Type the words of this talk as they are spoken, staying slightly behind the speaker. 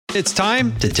It's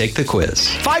time to take the quiz.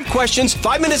 5 questions,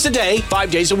 5 minutes a day,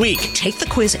 5 days a week. Take the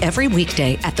quiz every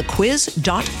weekday at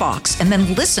thequiz.fox and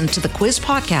then listen to the quiz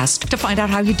podcast to find out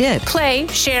how you did. Play,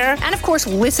 share, and of course,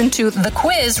 listen to the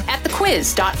quiz at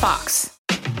thequiz.fox.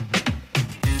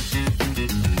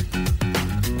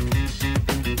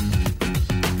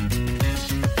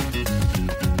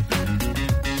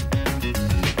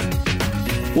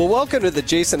 Well, welcome to the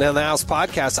Jason in the House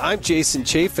podcast. I'm Jason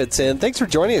Chaffetz, and thanks for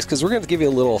joining us because we're going to give you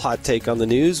a little hot take on the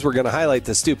news. We're going to highlight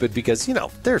the stupid because,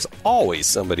 there's always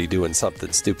somebody doing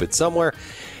something stupid somewhere.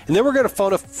 And then we're going to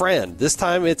phone a friend. This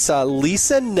time it's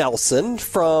Lisa Nelson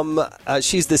from,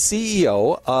 she's the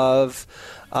CEO of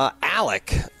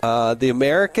ALEC, the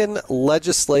American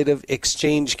Legislative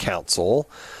Exchange Council.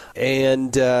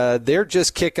 And they're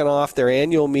just kicking off their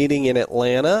annual meeting in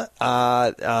Atlanta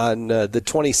on the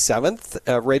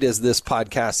 27th, right as this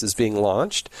podcast is being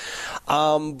launched.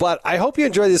 But I hope you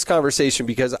enjoy this conversation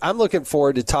because I'm looking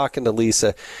forward to talking to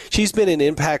Lisa. She's been an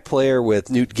impact player with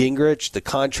Newt Gingrich, the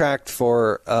Contract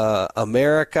for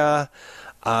America.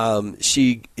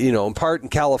 She, in part in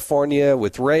California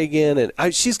with Reagan.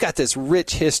 And she's got this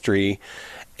rich history.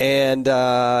 And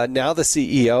now the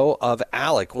CEO of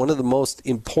ALEC, one of the most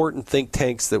important think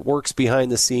tanks that works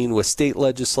behind the scene with state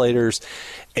legislators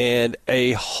and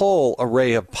a whole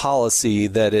array of policy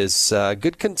that is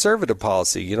good conservative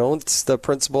policy. It's the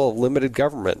principle of limited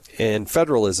government and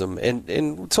federalism.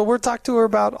 And so we're talking to her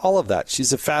about all of that.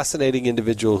 She's a fascinating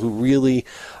individual who really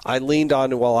I leaned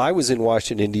on while I was in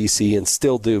Washington, D.C. and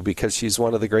still do because she's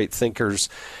one of the great thinkers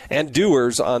and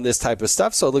doers on this type of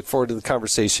stuff. So I look forward to the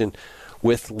conversation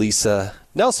with Lisa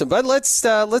Nelson. But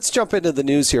let's jump into the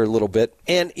news here a little bit.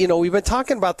 And, we've been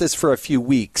talking about this for a few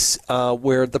weeks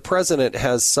where the president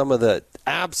has some of the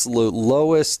absolute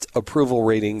lowest approval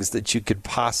ratings that you could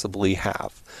possibly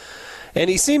have. And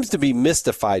he seems to be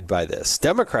mystified by this.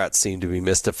 Democrats seem to be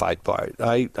mystified by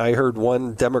it. I heard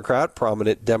one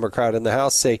prominent Democrat in the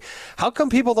House say, how come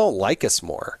people don't like us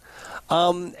more?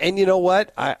 And you know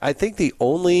what? I think the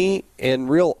only and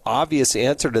real obvious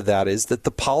answer to that is that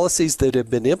the policies that have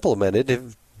been implemented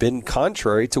have been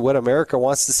contrary to what America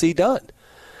wants to see done.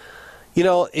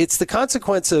 It's the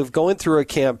consequence of going through a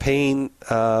campaign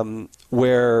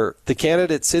where the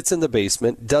candidate sits in the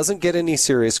basement, doesn't get any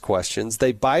serious questions.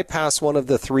 They bypass one of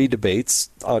the 3 debates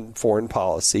on foreign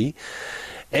policy.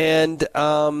 And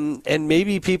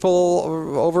maybe people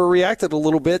overreacted a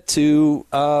little bit to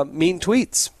mean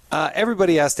tweets.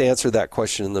 Everybody has to answer that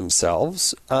question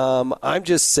themselves. I'm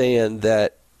just saying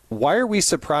that why are we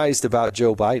surprised about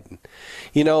Joe Biden?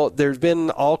 There's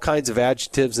been all kinds of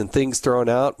adjectives and things thrown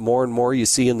out. More and more you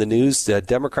see in the news,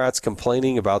 Democrats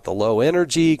complaining about the low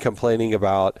energy, complaining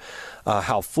about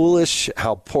how foolish,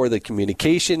 how poor the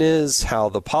communication is, how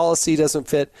the policy doesn't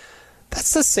fit.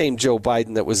 That's the same Joe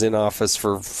Biden that was in office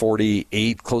for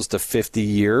 48, close to 50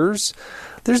 years.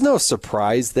 There's no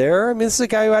surprise there. This is a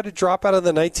guy who had to drop out of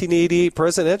the 1988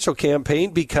 presidential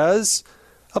campaign because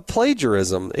of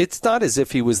plagiarism. It's not as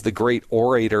if he was the great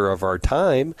orator of our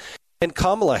time. And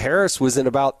Kamala Harris was in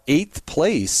about 8th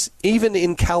place, even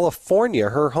in California,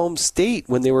 her home state,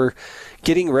 when they were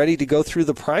getting ready to go through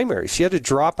the primary. She had to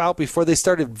drop out before they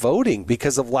started voting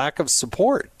because of lack of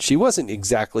support. She wasn't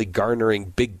exactly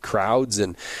garnering big crowds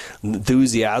and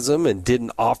enthusiasm and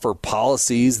didn't offer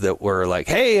policies that were like,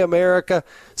 hey, America.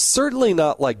 Certainly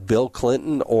not like Bill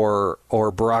Clinton or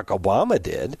Barack Obama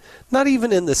did, not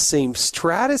even in the same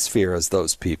stratosphere as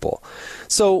those people.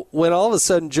 So when all of a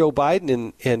sudden Joe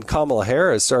Biden and Kamala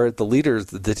Harris are the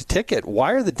leaders of the ticket,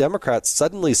 why are the Democrats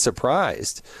suddenly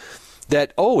surprised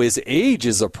that, his age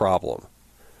is a problem?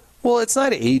 Well, it's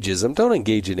not ageism. Don't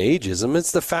engage in ageism.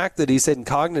 It's the fact that he's in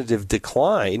cognitive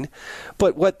decline.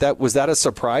 But was that a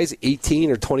surprise 18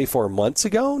 or 24 months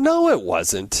ago? No, it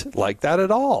wasn't like that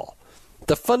at all.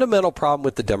 The fundamental problem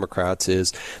with the Democrats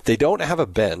is they don't have a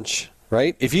bench,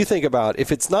 right? If you think about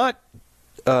if it's not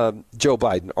Joe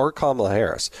Biden or Kamala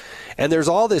Harris, and there's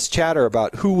all this chatter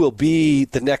about who will be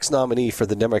the next nominee for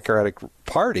the Democratic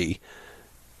Party,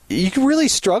 you can really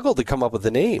struggle to come up with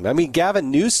a name.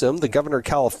 Gavin Newsom, the governor of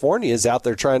California, is out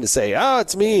there trying to say,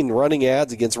 it's me, and running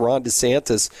ads against Ron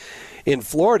DeSantis in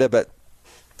Florida. But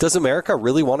does America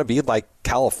really want to be like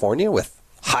California with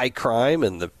high crime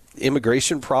and the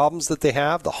immigration problems that they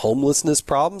have, the homelessness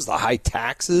problems, the high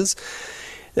taxes?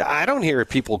 I don't hear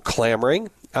people clamoring.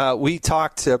 We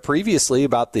talked previously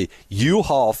about the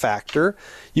U-Haul factor.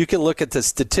 You can look at the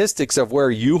statistics of where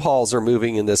U-Hauls are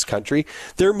moving in this country.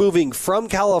 They're moving from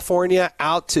California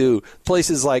out to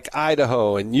places like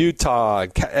Idaho and Utah,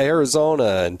 and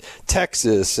Arizona and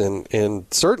Texas and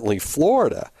certainly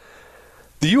Florida.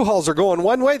 The U-Hauls are going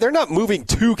one way. They're not moving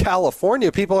to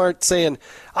California. People aren't saying,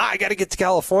 I got to get to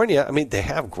California. I mean, they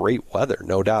have great weather,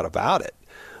 no doubt about it.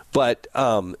 But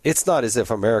it's not as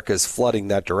if America is flooding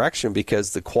that direction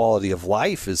because the quality of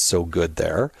life is so good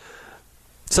there.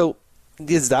 So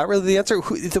is that really the answer?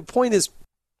 The point is,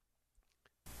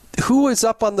 who is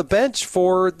up on the bench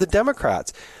for the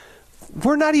Democrats?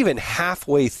 We're not even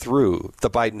halfway through the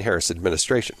Biden-Harris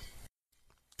administration.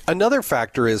 Another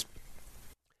factor is,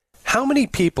 how many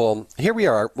people, here we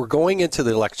are, we're going into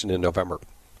the election in November.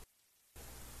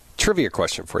 Trivia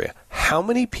question for you. How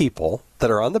many people that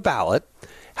are on the ballot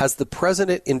has the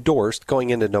president endorsed going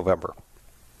into November?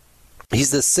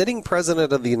 He's the sitting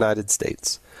president of the United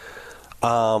States,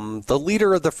 the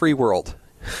leader of the free world.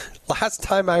 Last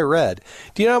time I read,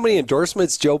 do you know how many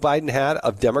endorsements Joe Biden had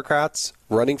of Democrats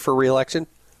running for re-election?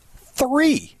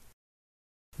 3.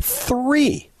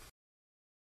 3.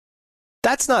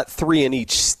 That's not 3 in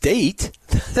each state.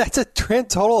 That's a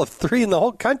grand total of 3 in the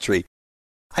whole country.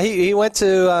 He went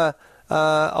to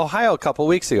Ohio a couple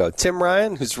weeks ago. Tim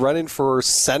Ryan, who's running for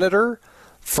senator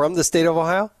from the state of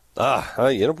Ohio.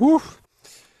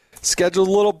 Scheduled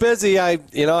a little busy. I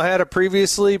had a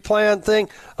previously planned thing.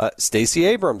 Stacey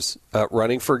Abrams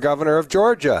running for governor of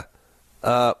Georgia.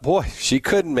 She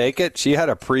couldn't make it. She had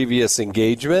a previous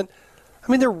engagement.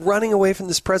 I mean, they're running away from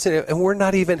this president, and we're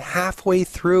not even halfway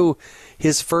through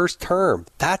his first term.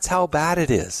 That's how bad it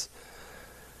is.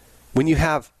 When you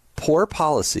have poor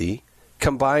policy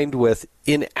combined with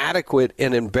inadequate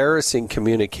and embarrassing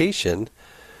communication,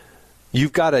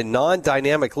 you've got a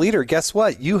non-dynamic leader. Guess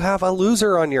what? You have a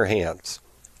loser on your hands.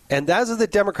 And those are the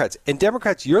Democrats. And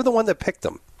Democrats, you're the one that picked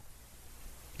them.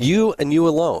 You and you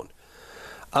alone.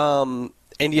 And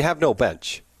you have no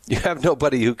bench. You have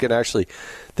nobody who can actually,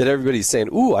 that everybody's saying,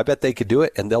 ooh, I bet they could do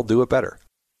it, and they'll do it better.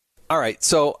 All right,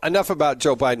 so enough about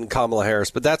Joe Biden and Kamala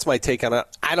Harris, but that's my take on it.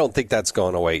 I don't think that's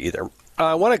going away either.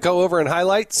 I want to go over and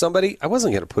highlight somebody. I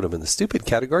wasn't going to put him in the stupid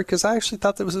category because I actually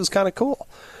thought that was kind of cool.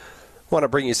 I want to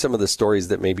bring you some of the stories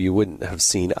that maybe you wouldn't have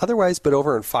seen otherwise, but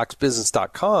over on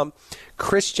foxbusiness.com,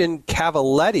 Christian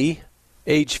Cavalletti,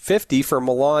 age 50, from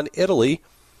Milan, Italy,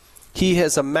 he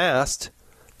has amassed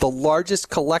the largest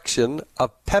collection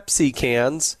of Pepsi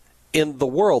cans in the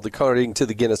world, according to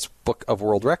the Guinness Book of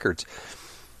World Records.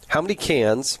 How many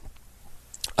cans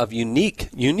of unique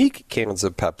cans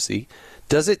of Pepsi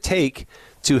does it take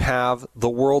to have the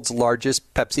world's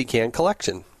largest Pepsi can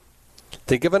collection?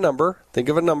 Think of a number.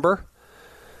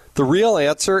 The real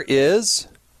answer is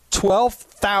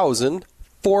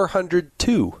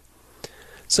 12,402.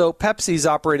 So Pepsi's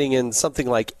operating in something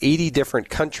like 80 different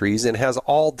countries and has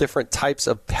all different types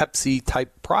of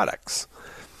Pepsi-type products.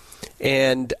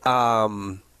 And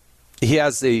he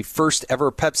has the first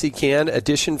ever Pepsi can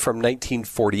edition from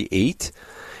 1948,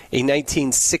 a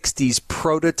 1960s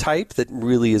prototype that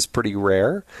really is pretty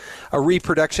rare, a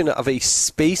reproduction of a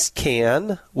space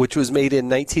can, which was made in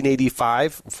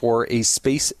 1985 for a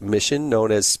space mission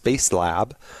known as Space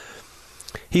Lab.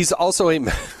 He's also I'm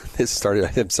sorry.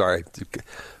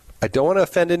 I don't want to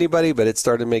offend anybody, but it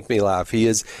started to make me laugh. He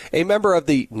is a member of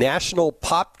the National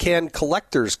Pop Can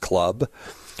Collectors Club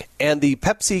and the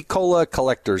Pepsi Cola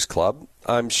Collectors Club.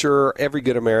 I'm sure every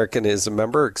good American is a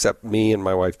member except me and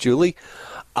my wife, Julie.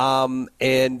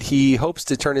 And he hopes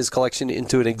to turn his collection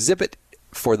into an exhibit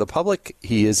for the public.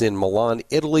 He is in Milan,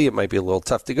 Italy. It might be a little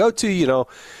tough to go to,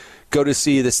 go to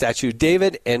see the Statue of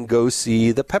David and go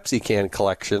see the Pepsi can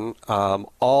collection,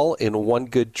 all in one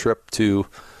good trip to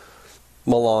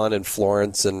Milan and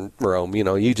Florence and Rome.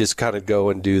 You just kind of go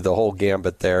and do the whole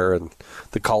gambit there, and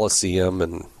the Colosseum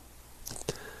and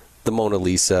the Mona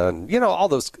Lisa and, all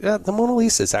those. The Mona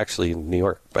Lisa is actually in New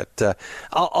York, but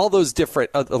all those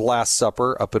different, the Last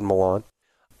Supper up in Milan.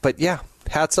 But yeah,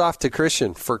 hats off to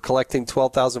Christian for collecting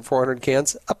 12,400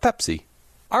 cans of Pepsi.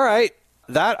 All right.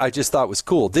 That I just thought was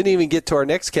cool. Didn't even get to our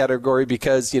next category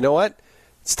because, you know what?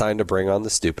 It's time to bring on the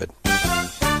stupid.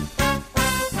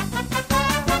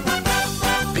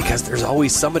 Because there's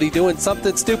always somebody doing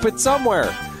something stupid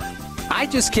somewhere. I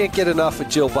just can't get enough of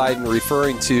Jill Biden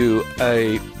referring to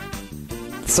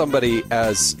somebody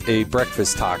as a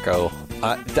breakfast taco.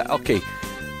 Okay,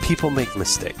 people make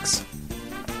mistakes.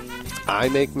 I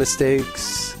make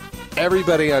mistakes.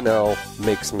 Everybody I know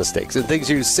makes mistakes. And things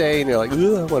you say, and you're like,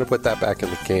 ooh, I want to put that back in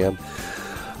the can.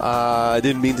 I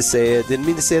didn't mean to say it. Didn't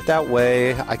mean to say it that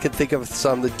way. I can think of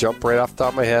some that jump right off the top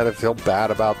of my head. I feel bad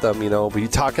about them, But you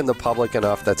talk in the public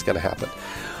enough, that's going to happen.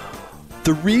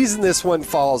 The reason this one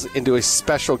falls into a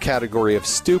special category of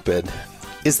stupid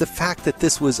is the fact that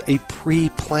this was a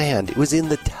pre-planned. It was in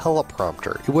the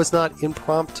teleprompter. It was not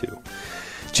impromptu.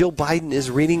 Jill Biden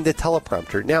is reading the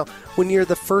teleprompter. Now, when you're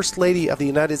the First Lady of the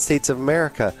United States of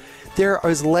America, there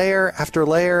is layer after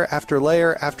layer after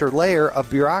layer after layer of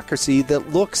bureaucracy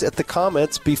that looks at the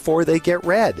comments before they get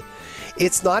read.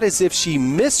 It's not as if she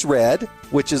misread,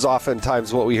 which is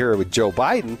oftentimes what we hear with Joe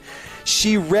Biden.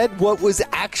 She read what was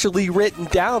actually written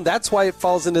down. That's why it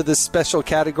falls into this special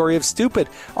category of stupid.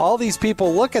 All these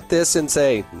people look at this and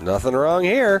say, nothing wrong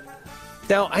here.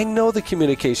 Now, I know the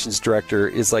communications director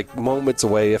is like moments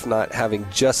away, if not having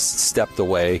just stepped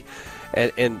away.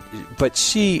 But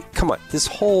she, come on, this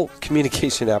whole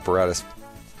communication apparatus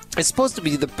is supposed to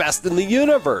be the best in the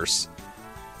universe.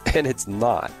 And it's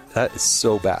not. That is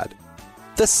so bad.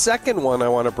 The second one I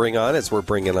want to bring on, as we're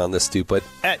bringing on the stupid,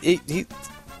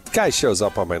 guy shows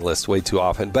up on my list way too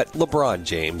often, but LeBron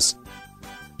James.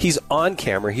 He's on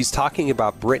camera. He's talking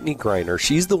about Brittany Griner.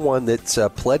 She's the one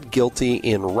that pled guilty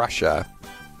in Russia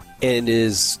and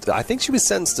I think she was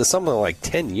sentenced to something like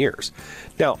 10 years.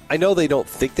 Now, I know they don't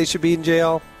think they should be in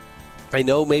jail. I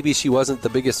know maybe she wasn't the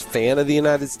biggest fan of the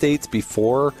United States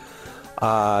before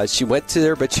she went to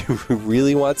there, but she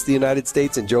really wants the United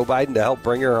States and Joe Biden to help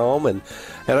bring her home, and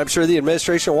I'm sure the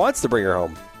administration wants to bring her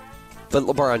home. But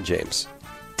LeBron James,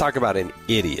 talk about an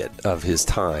idiot of his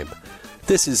time.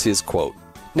 This is his quote.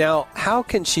 Now, how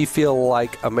can she feel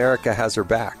like America has her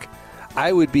back?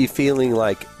 I would be feeling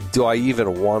like, do I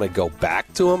even want to go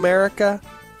back to America?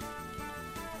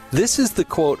 This is the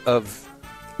quote of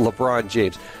LeBron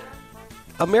James.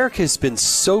 America has been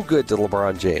so good to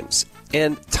LeBron James.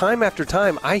 And time after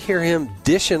time, I hear him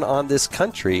dishing on this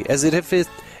country as if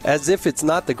it's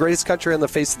not the greatest country on the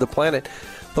face of the planet.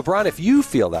 LeBron, if you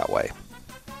feel that way,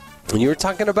 and you were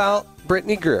talking about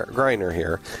Brittany Griner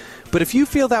here, but if you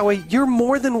feel that way, you're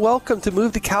more than welcome to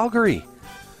move to Calgary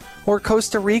or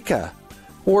Costa Rica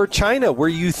or China, where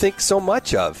you think so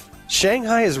much of.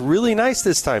 Shanghai is really nice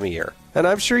this time of year, and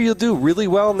I'm sure you'll do really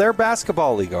well in their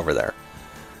basketball league over there.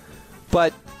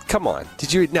 But come on,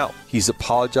 now, he's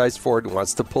apologized for it and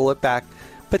wants to pull it back,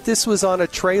 but this was on a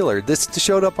trailer. This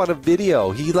showed up on a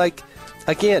video. He,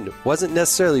 again, wasn't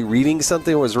necessarily reading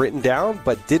something that was written down,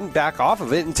 but didn't back off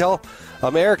of it until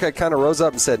America kind of rose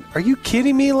up and said, are you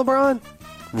kidding me, LeBron?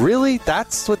 Really?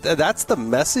 That's the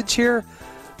message here?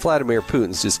 Vladimir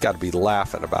Putin's just got to be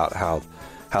laughing about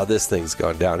how this thing's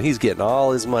going down. He's getting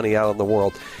all his money out of the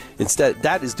world. Instead,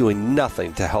 that is doing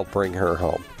nothing to help bring her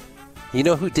home. You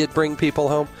know who did bring people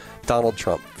home? Donald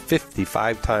Trump.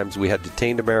 55 times we had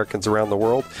detained Americans around the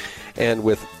world. And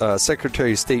with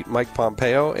Secretary of State Mike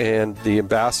Pompeo and the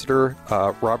ambassador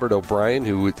Robert O'Brien,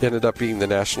 who ended up being the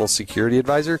national security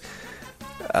advisor,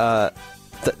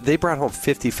 they brought home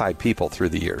 55 people through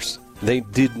the years. They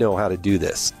did know how to do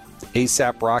this.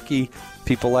 ASAP Rocky,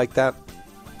 people like that,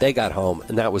 they got home,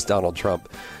 and that was Donald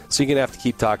Trump. So you're going to have to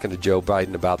keep talking to Joe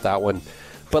Biden about that one.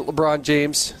 But LeBron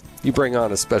James, you bring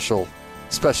on a special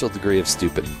degree of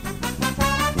stupid.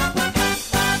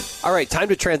 All right, time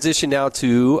to transition now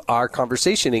to our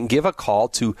conversation and give a call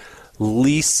to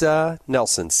Lisa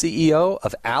Nelson, CEO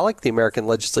of ALEC, the American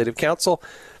Legislative Council.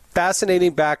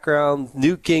 Fascinating background,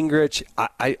 Newt Gingrich.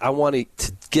 I want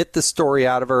to get the story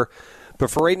out of her. But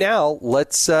for right now,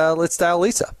 let's dial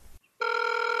Lisa.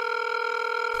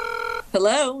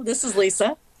 Hello, this is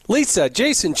Lisa. Lisa,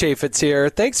 Jason Chaffetz here.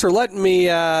 Thanks for letting me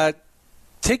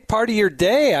take part of your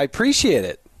day. I appreciate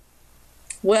it.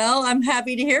 Well, I'm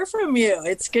happy to hear from you.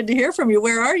 It's good to hear from you.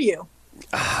 Where are you?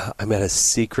 I'm at a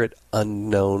secret,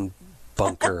 unknown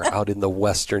bunker out in the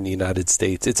western United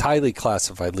States. It's highly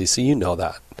classified, Lisa. You know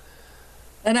that.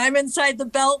 And I'm inside the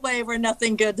Beltway where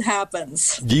nothing good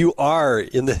happens. You are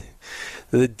in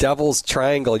the Devil's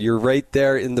Triangle. You're right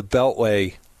there in the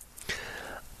Beltway.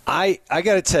 I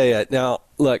got to tell you, now,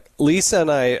 look, Lisa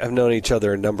and I have known each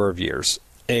other a number of years.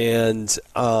 And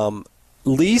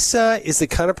Lisa is the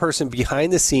kind of person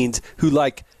behind the scenes who,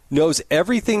 knows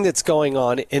everything that's going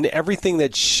on and everything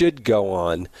that should go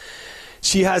on.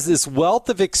 She has this wealth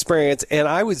of experience, and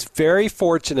I was very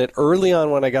fortunate early on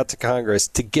when I got to Congress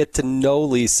to get to know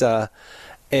Lisa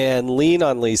and lean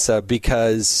on Lisa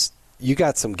because you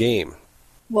got some game.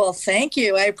 Well, thank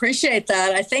you. I appreciate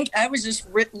that. I think I was just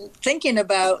thinking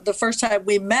about the first time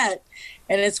we met,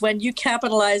 and it's when you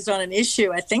capitalized on an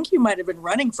issue. I think you might have been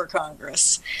running for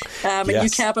Congress, and you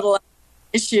capitalized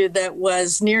on an issue that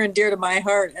was near and dear to my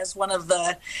heart as one of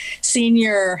the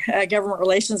senior government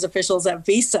relations officials at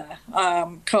Visa,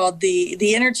 called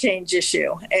the interchange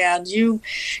issue. And you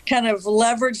kind of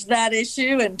leveraged that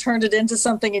issue and turned it into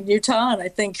something in Utah. And I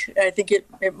think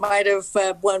it might have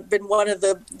been one of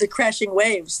the crashing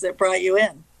waves that brought you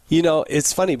in.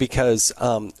 It's funny because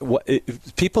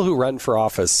people who run for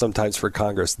office, sometimes for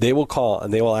Congress, they will call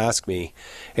and they will ask me,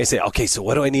 they say, okay, so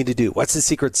what do I need to do? What's the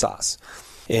secret sauce?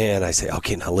 And I say,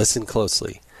 okay, now listen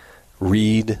closely.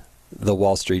 Read the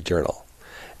Wall Street Journal.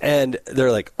 And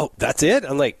they're like, oh, that's it?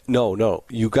 I'm like, no,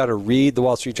 you got to read the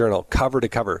Wall Street Journal cover to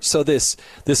cover. So this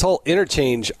whole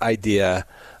interchange idea,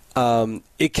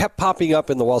 it kept popping up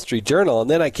in the Wall Street Journal. And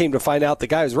then I came to find out the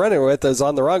guy I was running with was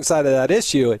on the wrong side of that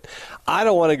issue. And I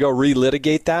don't want to go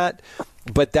relitigate that.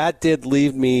 But that did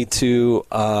lead me to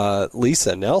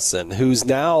Lisa Nelson, who's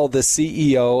now the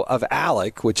CEO of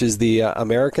ALEC, which is the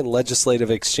American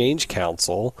Legislative Exchange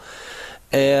Council.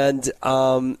 And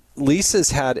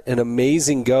Lisa's had an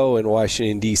amazing go in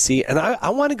Washington, D.C. And I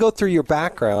want to go through your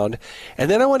background,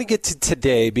 and then I want to get to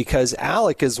today, because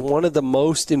ALEC is one of the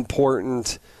most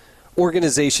important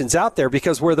organizations out there,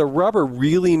 because where the rubber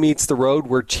really meets the road,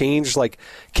 where change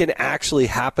can actually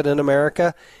happen in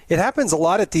America, it happens a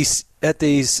lot at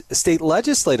these state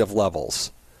legislative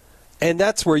levels. And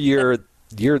that's where you're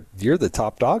the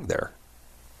top dog there.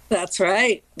 That's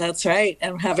right.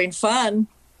 I'm having fun.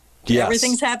 Yes.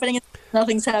 Everything's happening.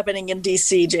 Nothing's happening in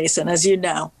D.C., Jason, as you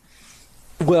know.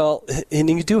 Well, and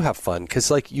you do have fun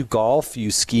because, you golf,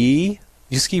 you ski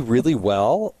really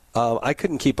well. I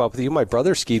couldn't keep up with you. My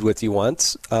brother skied with you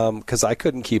once because I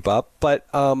couldn't keep up. But,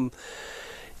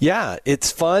 yeah,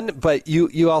 it's fun. But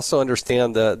you also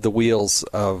understand the wheels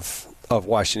of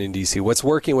Washington, D.C., what's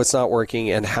working, what's not working,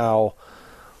 and how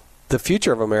the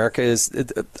future of America is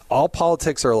all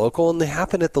politics are local, and they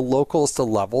happen at the localest of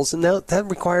levels, and that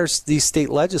requires these state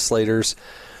legislators.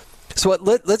 So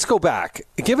let's go back.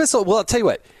 I'll tell you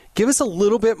what. Give us a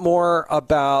little bit more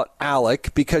about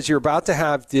ALEC, because you're about to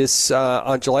have this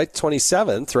on July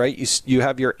 27th, right? You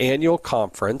have your annual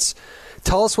conference.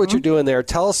 Tell us what you're doing there.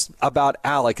 Tell us about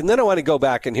ALEC, and then I want to go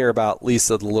back and hear about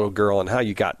Lisa, the little girl, and how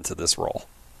you got into this role.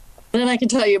 Then I can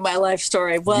tell you my life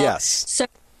story. Well, yes. So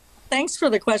thanks for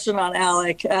the question on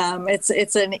ALEC.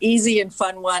 It's an easy and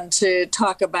fun one to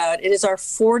talk about. It is our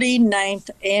 49th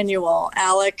annual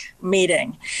ALEC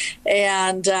meeting,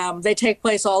 and they take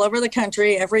place all over the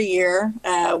country every year.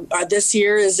 This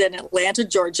year is in Atlanta,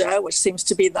 Georgia, which seems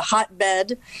to be the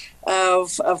hotbed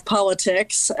of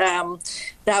politics.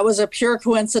 That was a pure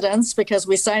coincidence because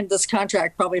we signed this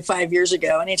contract probably 5 years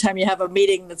ago. Anytime you have a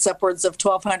meeting that's upwards of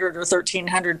 1,200 or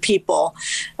 1,300 people,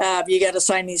 you got to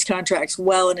sign these contracts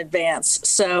well in advance.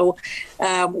 So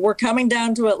we're coming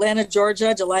down to Atlanta,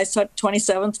 Georgia, July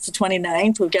 27th to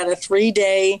 29th. We've got a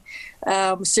 3-day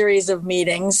series of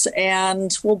meetings,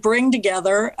 and we'll bring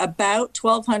together about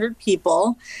 1,200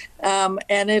 people,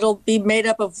 and it'll be made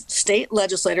up of state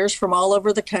legislators from all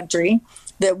over the country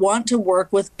that want to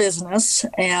work with business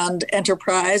and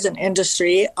enterprise and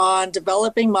industry on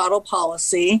developing model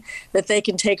policy that they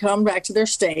can take home back to their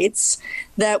states,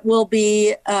 that will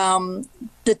be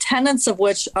the tenets of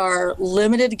which are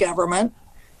limited government,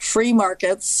 free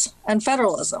markets, and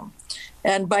federalism.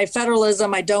 And by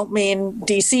federalism, I don't mean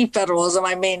D.C. federalism.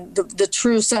 I mean the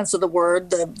true sense of the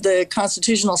word, the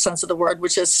constitutional sense of the word,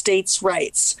 which is states'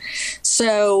 rights.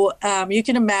 So you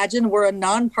can imagine we're a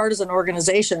nonpartisan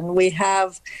organization. We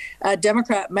have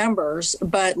Democrat members,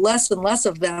 but less and less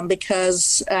of them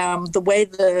because the way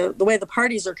the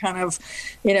parties are kind of,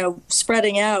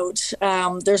 spreading out.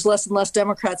 There's less and less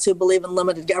Democrats who believe in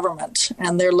limited government,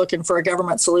 and they're looking for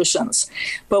government solutions.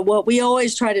 But what we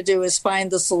always try to do is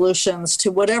find the solutions to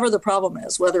whatever the problem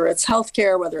is, whether it's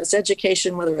healthcare, whether it's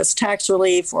education, whether it's tax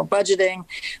relief or budgeting.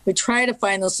 We try to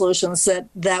find the solutions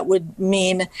that would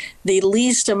mean the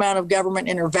least amount of government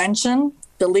intervention,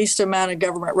 the least amount of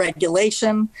government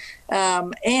regulation,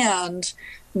 and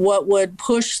what would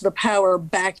push the power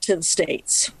back to the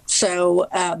states. So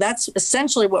that's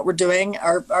essentially what we're doing.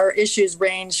 Our issues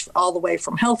range all the way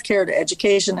from healthcare to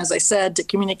education, as I said, to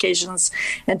communications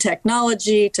and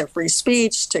technology, to free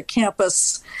speech, to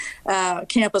campus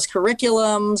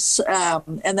curriculums,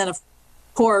 and then, of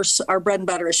course, our bread and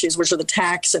butter issues, which are the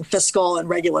tax and fiscal and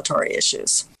regulatory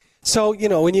issues. So,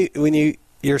 when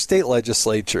you're a state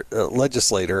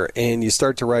legislator and you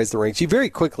start to rise the ranks, you very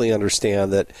quickly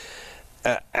understand that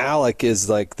ALEC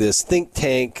is like this think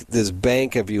tank, this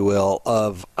bank, if you will,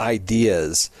 of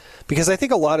ideas. Because I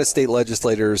think a lot of state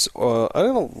legislators, I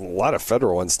don't know, a lot of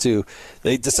federal ones too,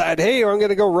 they decide, hey, I'm going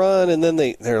to go run. And then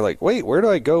they're like, wait, where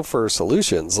do I go for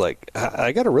solutions?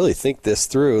 I got to really think this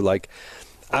through.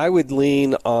 I would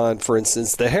lean on, for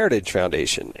instance, the Heritage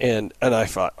Foundation. And I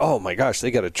thought, oh my gosh,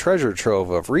 they got a treasure trove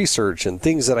of research and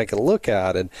things that I can look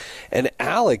at. And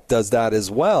ALEC does that as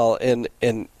well. And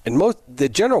the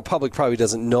general public probably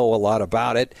doesn't know a lot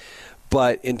about it.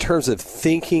 But in terms of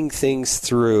thinking things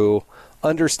through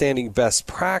understanding best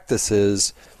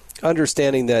practices,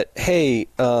 understanding that, hey,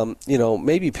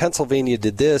 maybe Pennsylvania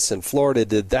did this and Florida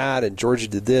did that and Georgia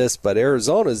did this, but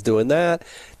Arizona's doing that.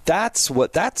 That's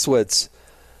what's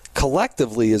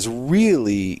collectively is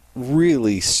really,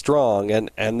 really strong.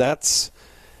 And that's,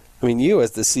 you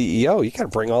as the CEO, you got to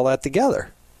bring all that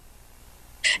together.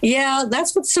 Yeah,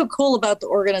 that's what's so cool about the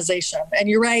organization. And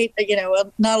you're right,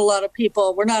 not a lot of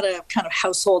people, we're not a kind of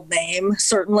household name,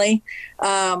 certainly.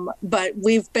 But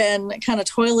we've been kind of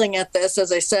toiling at this,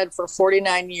 as I said, for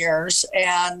 49 years.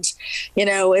 And,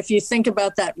 if you think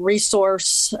about that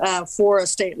resource for a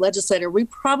state legislator, we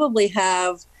probably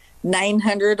have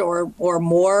 900 or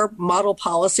more model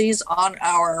policies on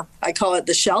our, I call it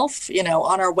the shelf,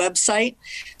 on our website.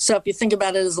 So if you think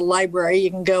about it as a library, you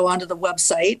can go onto the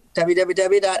website,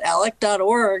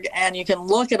 www.alec.org, and you can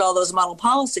look at all those model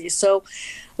policies. So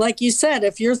like you said,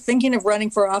 if you're thinking of running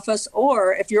for office,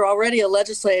 or if you're already a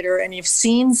legislator and you've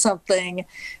seen something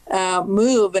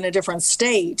move in a different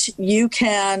state, you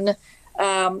can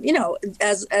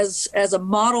as a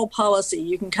model policy,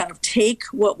 you can kind of take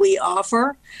what we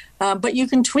offer, but you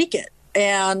can tweak it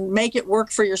and make it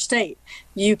work for your state.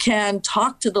 You can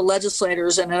talk to the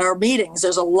legislators, and at our meetings,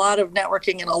 there's a lot of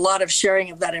networking and a lot of sharing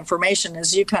of that information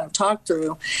as you kind of talk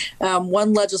through.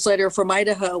 One legislator from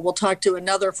Idaho will talk to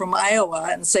another from Iowa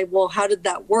and say, well, how did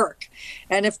that work?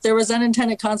 And if there was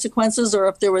unintended consequences, or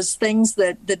if there was things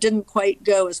that didn't quite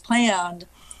go as planned,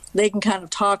 they can kind of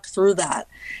talk through that.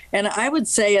 And I would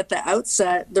say at the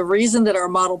outset, the reason that our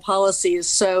model policy is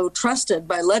so trusted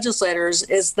by legislators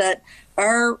is that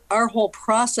our whole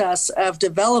process of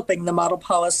developing the model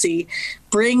policy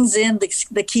brings in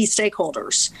the key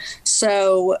stakeholders.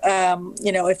 So,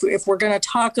 if we're going to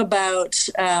talk about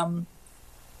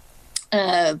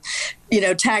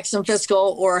tax and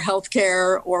fiscal or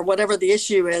healthcare or whatever the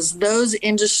issue is, those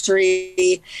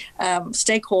industry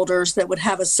stakeholders that would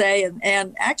have a say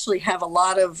and actually have a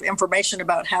lot of information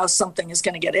about how something is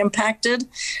going to get impacted,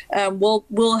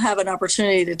 we'll have an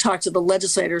opportunity to talk to the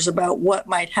legislators about what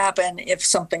might happen if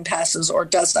something passes or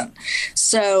doesn't.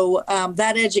 So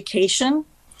that education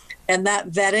and that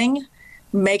vetting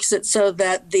makes it so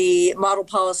that the model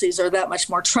policies are that much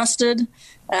more trusted.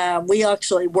 We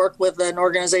actually work with an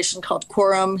organization called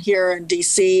Quorum here in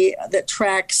D.C. that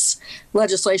tracks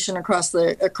legislation across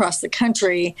the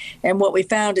country. And what we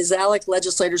found is ALEC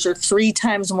legislators are 3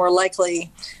 times more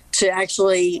likely to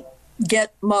actually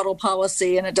get model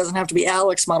policy, and it doesn't have to be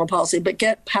ALEC's model policy, but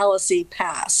get policy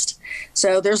passed.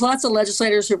 So there's lots of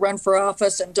legislators who run for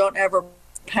office and don't ever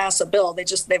pass a bill. They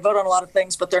vote on a lot of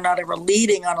things, but they're not ever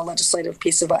leading on a legislative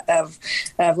piece of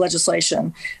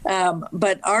legislation.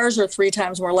 But ours are 3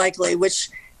 times more likely, which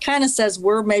kind of says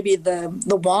we're maybe the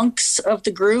wonks of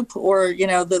the group, or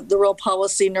the real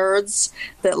policy nerds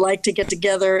that like to get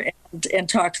together and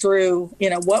talk through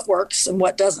what works and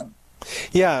what doesn't.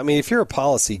 Yeah, if you're a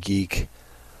policy geek,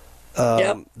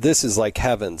 this is like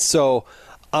heaven. So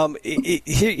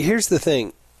here's the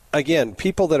thing. Again,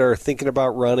 people that are thinking about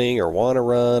running or want to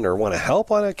run or want to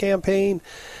help on a campaign,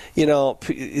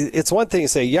 it's one thing to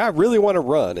say, yeah, I really want to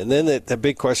run. And then the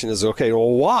big question is, okay, well,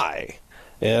 why?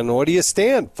 And what do you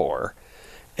stand for?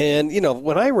 And,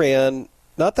 when I ran,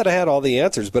 not that I had all the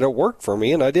answers, but it worked for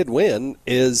me and I did win,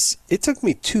 it took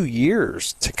me 2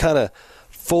 years to kind of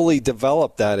fully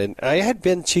develop that. And I had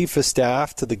been chief of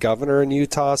staff to the governor in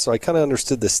Utah, so I kind of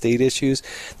understood the state issues.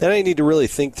 Then I need to really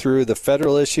think through the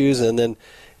federal issues, and then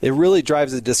it really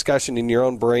drives a discussion in your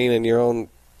own brain and your own,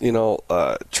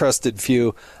 trusted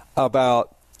few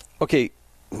about, okay,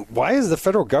 why is the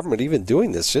federal government even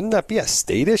doing this? Shouldn't that be a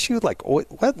state issue? Like, what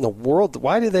in the world?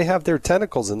 Why do they have their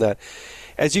tentacles in that?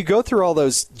 As you go through all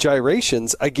those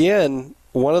gyrations, again,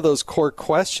 one of those core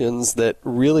questions that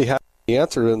really have to be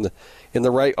answered in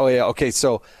the right. Oh yeah, okay.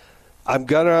 So I'm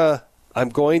going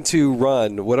to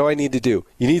run. What do I need to do?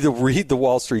 You need to read the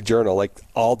Wall Street Journal like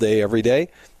all day, every day,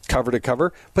 cover to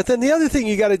cover. But then the other thing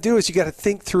you got to do is you got to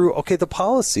think through, okay, the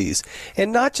policies,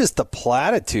 and not just the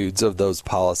platitudes of those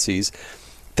policies.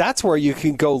 That's where you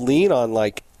can go lean on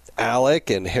like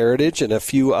ALEC and Heritage and a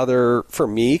few other, for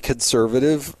me,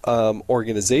 conservative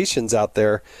organizations out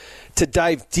there to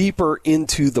dive deeper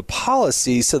into the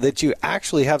policy so that you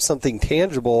actually have something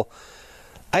tangible.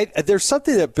 There's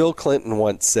something that Bill Clinton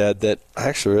once said that I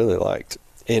actually really liked.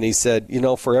 And he said,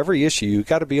 for every issue, you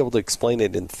got to be able to explain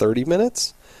it in 30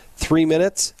 minutes, 3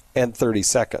 minutes, and 30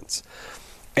 seconds.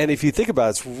 And if you think about it,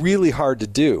 it's really hard to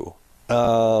do.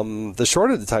 The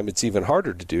shorter the time, it's even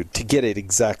harder to do, to get it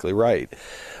exactly right.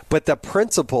 But the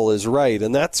principle is right,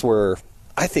 and that's where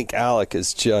I think ALEC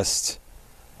is just...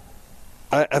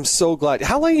 I'm so glad.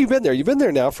 How long have you been there? You've been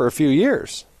there now for a few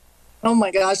years. Oh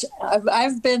my gosh,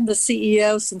 I've been the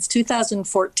CEO since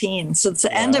 2014, since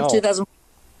the end of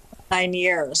 2009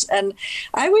 years. And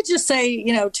I would just say,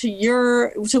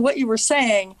 to what you were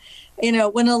saying,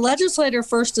 when a legislator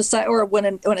first decides, or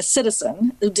when a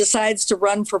citizen decides to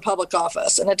run for public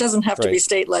office, and it doesn't have to be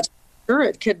state legislature,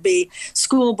 it could be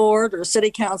school board or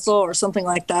city council or something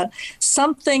like that,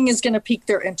 something is going to pique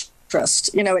their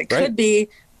interest.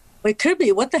 It could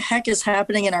be what the heck is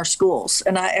happening in our schools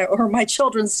or my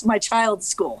child's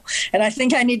school. And I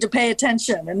think I need to pay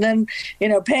attention. And then,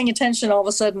 paying attention all of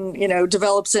a sudden,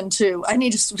 develops into, I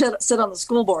need to sit on the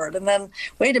school board. And then,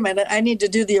 wait a minute, I need to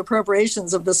do the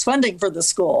appropriations of this funding for the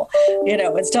school,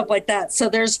 and stuff like that. So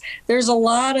there's a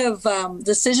lot of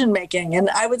decision making. And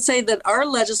I would say that our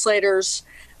legislators,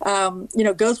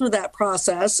 go through that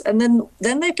process. And then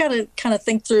they've got to kind of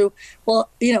think through,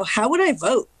 well, how would I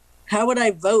vote? How would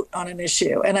I vote on an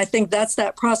issue? And I think that's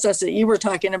that process that you were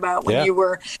talking about when you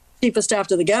were chief of staff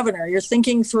to the governor. You're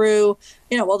thinking through,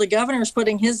 the governor's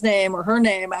putting his name or her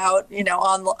name out,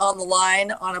 on the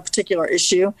line on a particular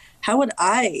issue. How would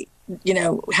I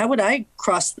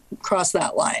cross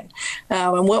that line?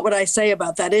 And what would I say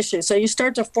about that issue? So you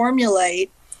start to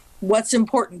formulate what's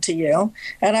important to you.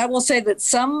 And I will say that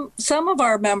some of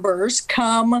our members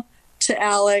come to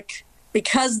ALEC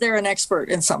because they're an expert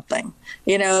in something.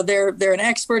 They're an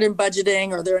expert in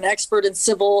budgeting, or they're an expert in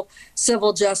civil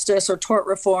justice or tort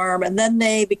reform, and then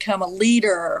they become a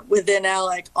leader within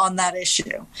ALEC on that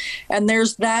issue. And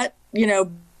there's that,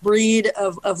 breed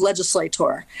of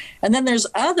legislator. And then there's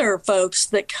other folks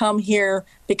that come here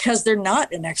because they're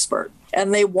not an expert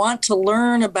and they want to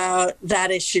learn about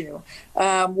that issue.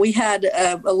 We had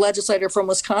a legislator from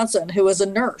Wisconsin who was a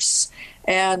nurse,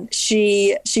 and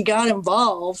she got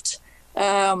involved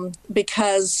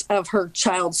because of her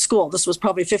child's school. This was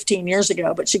probably 15 years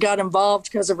ago, but she got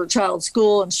involved because of her child's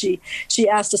school, and she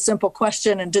asked a simple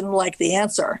question and didn't like the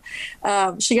answer.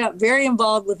 She got very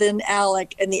involved within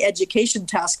ALEC and the education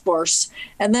task force,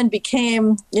 and then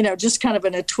became, just kind of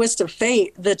in a twist of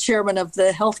fate, the chairman of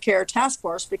the healthcare task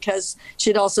force because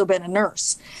she'd also been a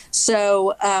nurse.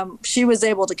 So she was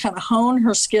able to kind of hone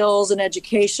her skills in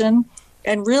education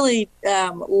and really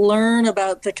learn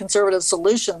about the conservative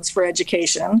solutions for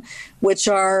education, which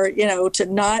are,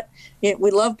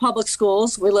 we love public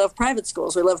schools, we love private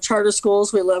schools, we love charter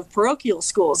schools, we love parochial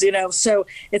schools, so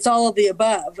it's all of the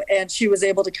above. And she was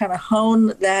able to kind of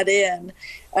hone that in,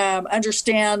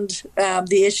 understand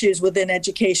the issues within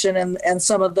education and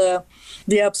some of the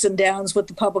ups and downs with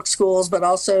the public schools, but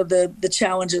also the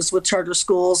challenges with charter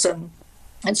schools and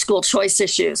school choice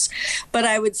issues. But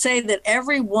I would say that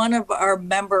every one of our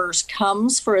members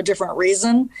comes for a different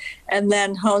reason and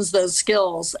then hones those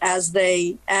skills as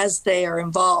they are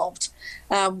involved.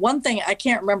 One thing, I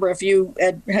can't remember if you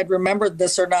had remembered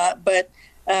this or not, but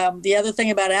the other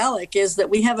thing about ALEC is that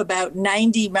we have about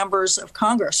 90 members of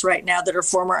Congress right now that are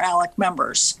former ALEC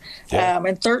members,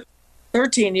 and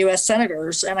 13 U.S.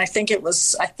 senators. And I think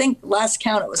last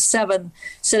count, it was 7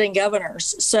 sitting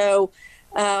governors. So,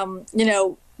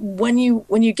 when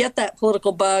you get that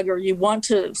political bug, or you want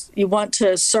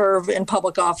to serve in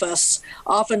public office,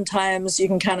 oftentimes you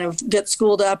can kind of get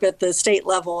schooled up at the state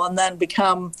level and then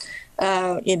become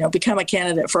a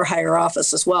candidate for higher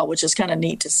office as well, which is kind of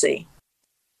neat to see.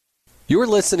 You're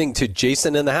listening to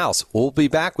Jason in the House. We'll be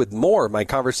back with more of my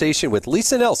conversation with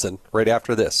Lisa Nelson right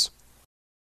after this.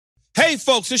 Hey,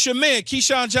 folks, it's your man,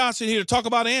 Keyshawn Johnson, here to talk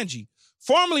about Angie,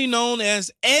 formerly known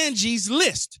as Angie's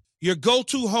List, your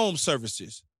go-to home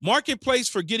services marketplace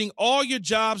for getting all your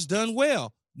jobs done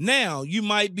well. Now, you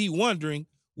might be wondering,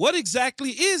 what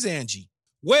exactly is Angie?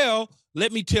 Well,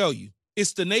 let me tell you,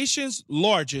 it's the nation's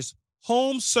largest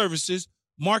home services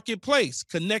marketplace,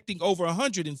 connecting over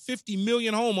 150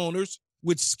 million homeowners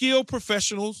with skilled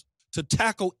professionals to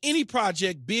tackle any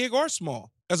project, big or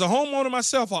small. As a homeowner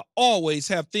myself, I always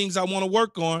have things I want to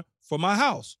work on for my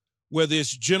house, whether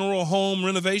it's general home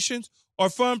renovations or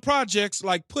fun projects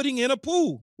like putting in a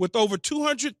pool. With over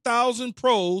 200,000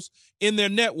 pros in their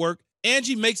network,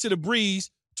 Angie makes it a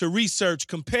breeze to research,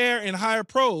 compare, and hire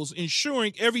pros,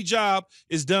 ensuring every job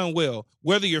is done well.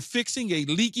 Whether you're fixing a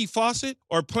leaky faucet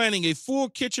or planning a full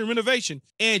kitchen renovation,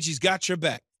 Angie's got your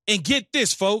back. And get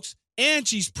this, folks,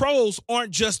 Angie's pros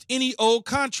aren't just any old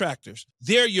contractors.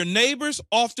 They're your neighbors,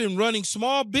 often running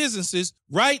small businesses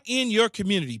right in your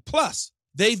community. Plus,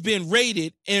 they've been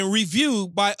rated and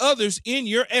reviewed by others in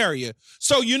your area,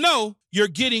 so you know you're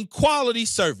getting quality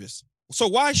service. So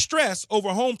why stress over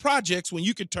home projects when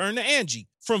you can turn to Angie?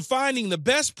 From finding the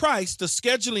best price to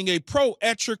scheduling a pro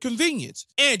at your convenience,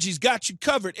 Angie's got you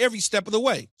covered every step of the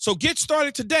way. So get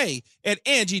started today at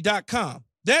Angie.com.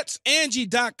 That's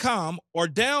Angie.com, or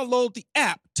download the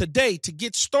app today to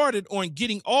get started on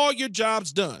getting all your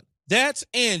jobs done. That's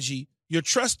Angie, your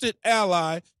trusted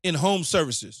ally in home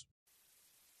services.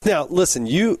 Now, listen,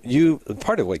 you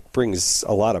part of what brings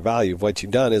a lot of value of what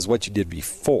you've done is what you did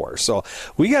before. So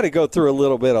we got to go through a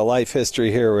little bit of life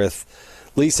history here with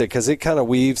Lisa, because it kind of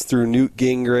weaves through Newt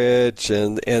Gingrich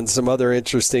and some other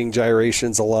interesting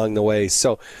gyrations along the way.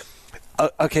 So,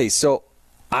 okay, so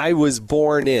I was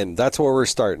born in. That's where we're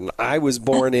starting. I was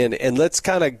born in, and let's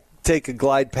kind of take a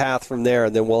glide path from there,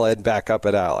 and then we'll end back up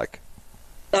at Alec.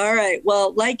 All right.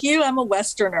 Well, like you, I'm a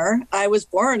Westerner. I was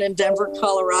born in Denver,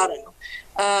 Colorado.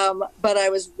 But I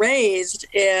was raised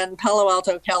in Palo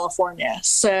Alto, California.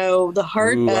 So the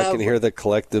heart of... I can hear the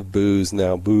collective boos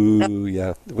now. Boo,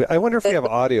 yeah. I wonder if we have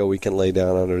audio we can lay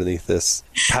down underneath this.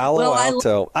 Palo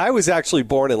Alto. I was actually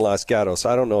born in Los Gatos.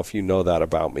 I don't know if you know that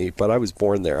about me, but I was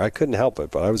born there. I couldn't help it,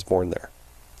 but I was born there.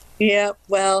 Yeah,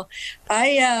 well,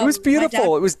 it was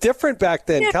beautiful. It was different back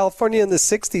then. Yeah. California in the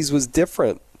 60s was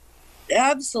different.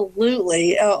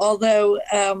 Absolutely. Although,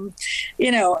 I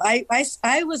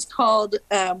was called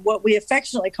what we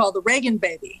affectionately call the Reagan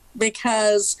baby,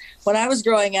 because when I was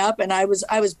growing up, and I was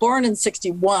born in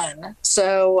 1961.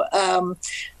 So,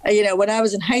 when I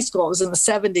was in high school, it was in the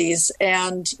 1970s,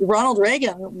 and Ronald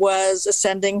Reagan was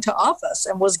ascending to office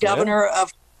and was governor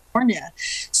of California.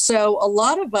 So a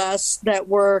lot of us that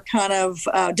were kind of,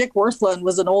 Dick Wirthlin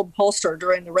was an old pollster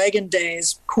during the Reagan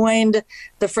days, coined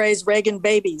the phrase Reagan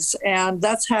babies. And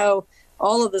that's how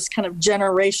all of this kind of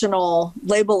generational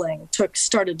labeling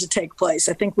started to take place.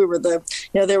 I think we were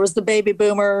there was the baby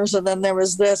boomers, and then there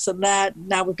was this and that.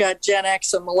 Now we've got Gen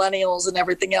X and millennials and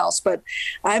everything else. But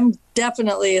I'm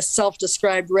definitely a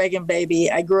self-described Reagan baby.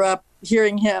 I grew up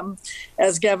hearing him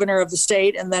as governor of the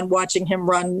state, and then watching him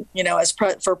run,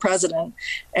 for president.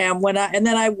 And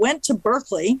then I went to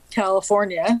Berkeley,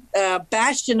 California,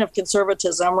 bastion of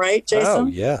conservatism, right, Jason? Oh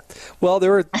yeah. Well,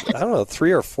 there were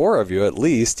 3 or 4 of you at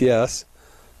least. Yes.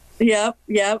 Yep.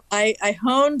 I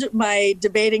honed my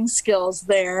debating skills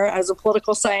there. I was a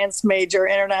political science major,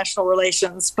 international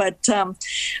relations, but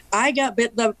I got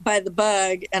bit by the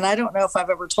bug, and I don't know if I've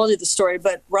ever told you the story,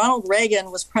 but Ronald Reagan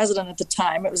was president at the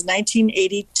time. It was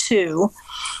 1982,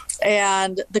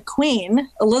 and the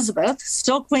Queen, Elizabeth,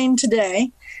 still Queen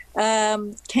today,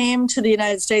 came to the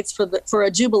United States for a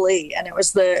jubilee, and it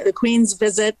was the Queen's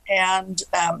visit, and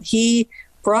he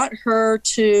brought her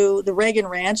to the Reagan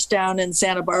Ranch down in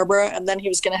Santa Barbara, and then he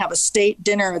was going to have a state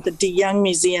dinner at the De Young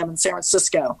Museum in San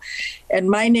Francisco. And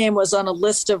my name was on a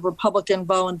list of Republican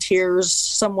volunteers.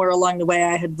 Somewhere along the way,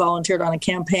 I had volunteered on a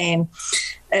campaign.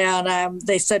 And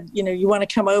they said, you want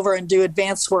to come over and do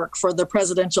advance work for the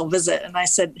presidential visit? And I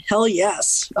said, hell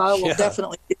yes, I will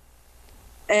definitely do.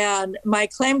 And my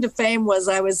claim to fame was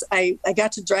I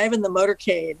got to drive in the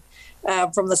motorcade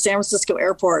from the San Francisco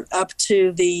airport up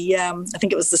to the, I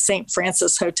think it was the St.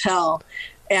 Francis Hotel.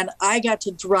 And I got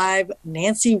to drive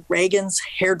Nancy Reagan's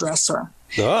hairdresser.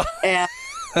 Oh. And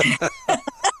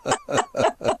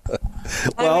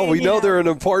well, we know they're an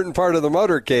important part of the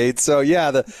motorcade. So,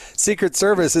 yeah, the Secret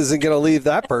Service isn't going to leave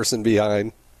that person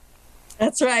behind.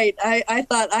 That's right. I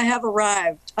thought I have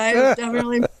arrived. I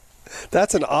definitely.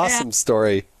 That's an awesome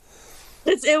story.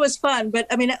 It was fun, but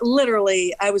I mean,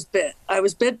 literally, I was bit. I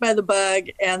was bit by the bug,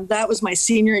 and that was my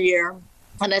senior year.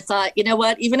 And I thought, you know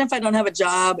what? Even if I don't have a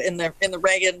job in the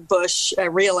Reagan-Bush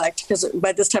reelect, because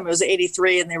by this time it was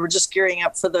 83, and they were just gearing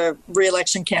up for the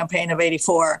reelection campaign of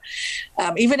 84.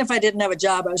 Even if I didn't have a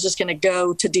job, I was just going to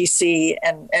go to D.C.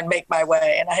 and make my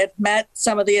way. And I had met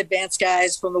some of the advance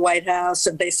guys from the White House,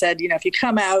 and they said, if you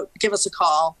come out, give us a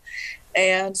call.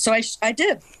 And so I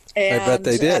did. And I bet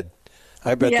they did.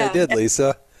 I bet they did,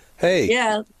 Lisa. Hey.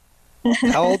 Yeah.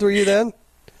 How old were you then?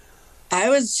 I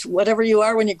was whatever you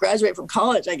are when you graduate from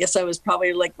college. I guess I was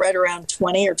probably like right around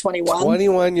 20 or 21.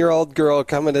 21-year-old girl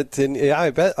coming to, I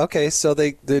bet. Okay, so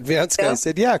the advance guy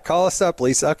said, call us up,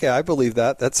 Lisa. Okay, I believe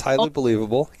that. That's highly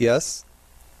believable. Yes.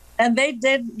 And they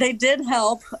did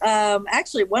help.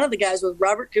 Actually, one of the guys was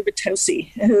Robert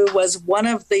Gubitosi, who was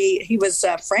he was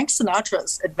Frank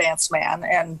Sinatra's advance man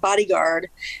and bodyguard.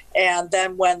 And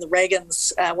then when the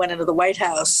Reagans went into the White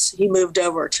House, he moved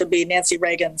over to be Nancy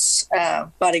Reagan's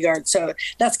bodyguard. So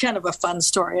that's kind of a fun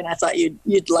story, and I thought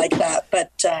you'd like that.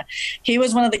 But he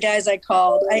was one of the guys I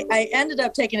called. I ended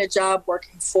up taking a job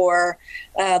working for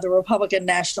the Republican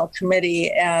National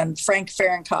Committee and Frank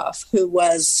Fahrenkopf, who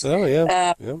was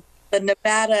the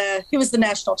Nevada. He was the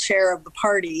national chair of the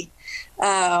party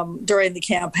during the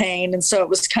campaign. And so it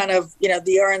was kind of,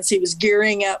 the RNC was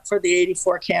gearing up for the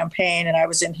 84 campaign, and I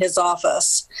was in his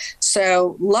office.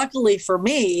 So luckily for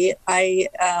me, I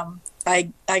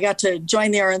I got to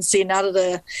join the RNC not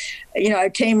at I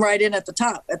came right in at the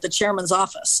top at the chairman's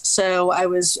office. So I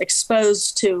was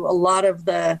exposed to a lot of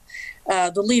the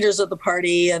leaders of the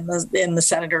party and the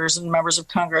senators and members of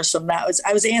Congress. And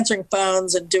I was answering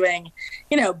phones and doing,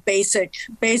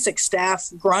 basic staff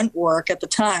grunt work at the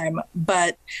time.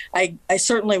 But I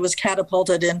certainly was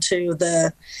catapulted into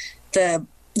the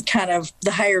kind of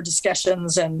the higher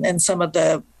discussions and some of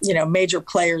the, major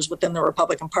players within the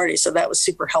Republican Party. So that was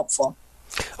super helpful.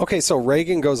 Okay, so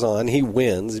Reagan goes on, he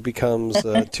wins, he becomes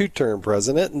a two-term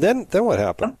president, and then what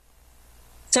happened?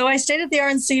 So I stayed at the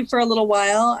RNC for a little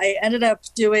while. I ended up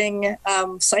doing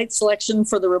site selection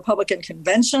for the Republican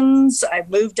conventions. I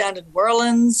moved down to New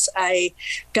Orleans. I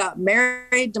got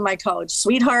married to my college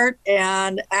sweetheart.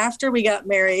 And after we got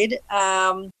married,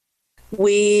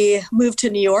 we moved to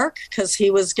New York because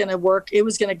he was going to work. It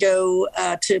was going to go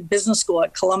to business school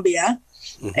at Columbia.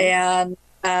 Mm-hmm. And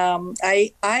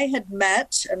I had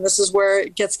met, and this is where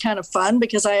it gets kind of fun,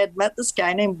 because I had met this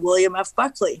guy named William F.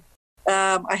 Buckley.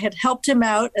 I had helped him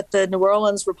out at the New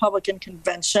Orleans Republican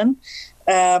Convention.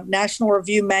 National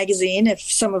Review magazine, if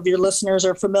some of your listeners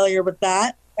are familiar with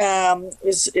that,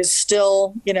 is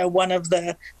still, one of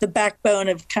the backbone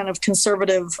of kind of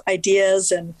conservative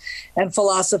ideas and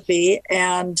philosophy.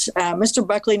 And Mr.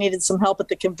 Buckley needed some help at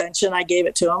the convention. I gave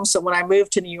it to him. So when I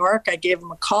moved to New York, I gave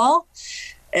him a call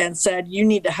and said, "You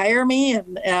need to hire me,"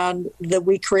 and that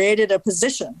we created a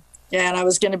position. And I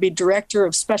was going to be director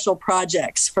of special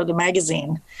projects for the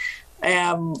magazine.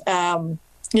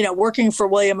 Working for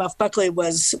William F. Buckley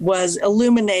was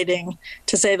illuminating,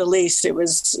 to say the least. It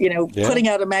was, putting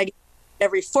out a magazine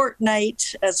every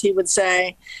fortnight, as he would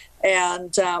say.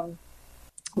 And I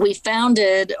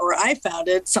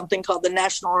founded something called the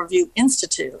National Review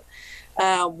Institute,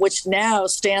 which now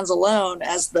stands alone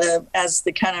as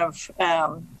the kind of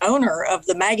owner of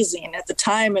the magazine. At the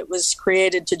time, it was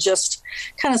created to just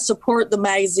kind of support the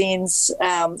magazine's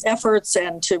efforts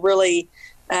and to really,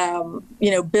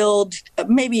 build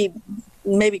maybe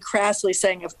crassly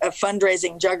saying a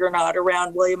fundraising juggernaut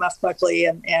around William F. Buckley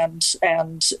and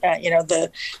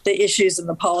the issues and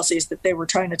the policies that they were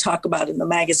trying to talk about in the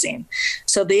magazine.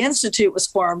 So the Institute was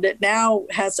formed. It now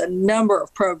has a number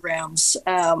of programs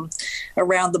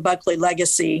around the Buckley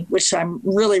legacy, which I'm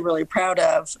really, really proud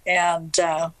of. And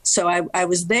so I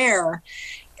was there,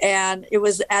 and it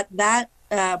was at that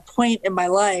point in my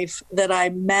life that I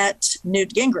met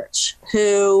Newt Gingrich,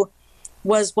 who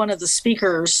was one of the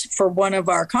speakers for one of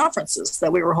our conferences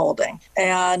that we were holding.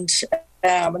 And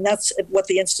that's what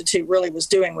the Institute really was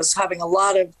doing, was having a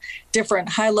lot of different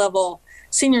high-level,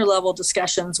 senior-level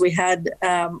discussions. We had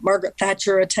Margaret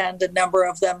Thatcher attend a number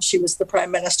of them. She was the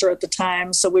prime minister at the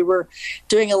time. So we were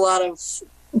doing a lot of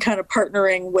kind of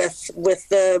partnering with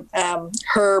the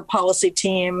her policy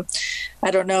team.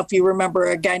 I don't know if you remember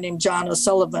a guy named John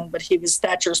O'Sullivan, but he was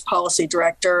Thatcher's policy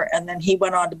director, and then he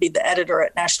went on to be the editor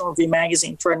at National Review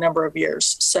magazine for a number of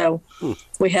years. So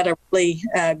we had a really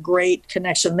great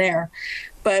connection there.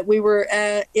 But we were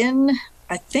I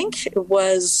think it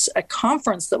was a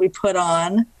conference that we put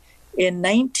on in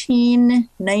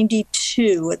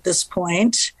 1992 at this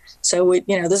point. So,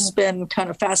 this has been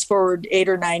kind of fast forward 8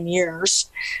 or 9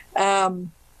 years. I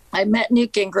met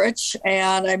Newt Gingrich,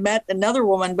 and I met another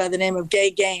woman by the name of Gay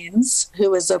Gaines,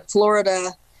 who is a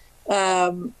Florida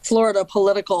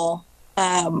political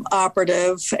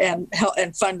operative and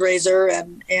fundraiser,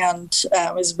 and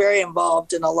is very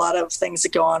involved in a lot of things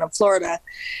that go on in Florida.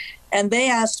 And they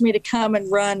asked me to come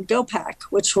and run GoPac,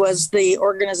 which was the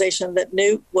organization that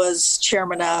Newt was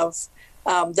chairman of.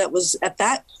 That was at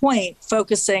that point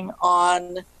focusing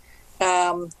on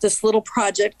this little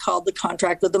project called the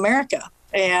Contract with America.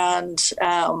 And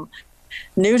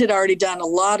Newt had already done a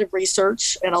lot of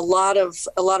research and a lot of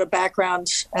background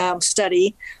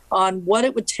study on what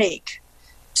it would take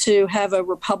to have a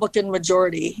Republican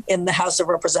majority in the House of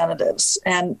Representatives.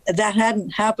 And that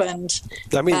hadn't happened.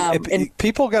 I mean,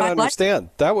 people got to understand,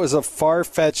 that was a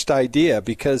far-fetched idea,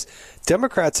 because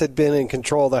Democrats had been in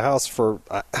control of the House for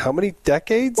how many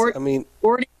decades? 40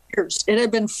 years. It had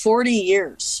been 40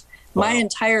 years. Wow.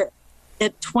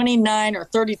 At 29 or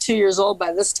 32 years old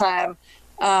by this time,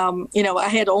 I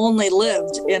had only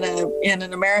lived in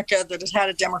an America that had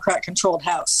a Democrat-controlled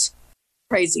House.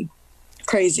 Crazy.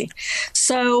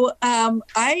 So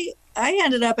I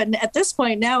ended up, and at this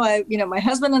point now, my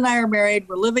husband and I are married.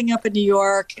 We're living up in New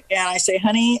York, and I say,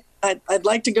 honey, I'd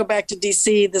like to go back to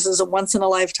D.C. This is a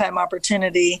once-in-a-lifetime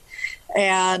opportunity.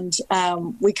 And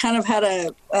we kind of had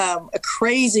a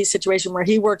crazy situation where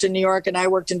he worked in New York and I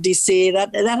worked in D.C.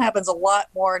 That happens a lot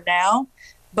more now.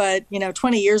 But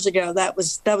 20 years ago, that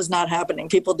was not happening.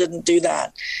 People didn't do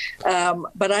that.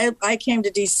 But I came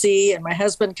to DC, and my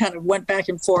husband kind of went back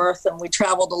and forth, and we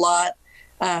traveled a lot.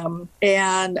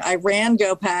 And I ran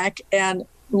GoPac, and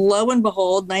lo and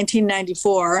behold,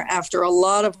 1994, after a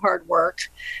lot of hard work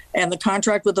and the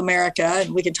contract with America,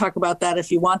 and we can talk about that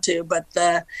if you want to, but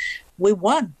we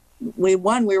won. We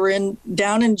won. We were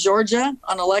down in Georgia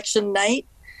on election night.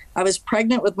 I was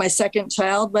pregnant with my second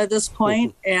child by this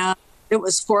point, and it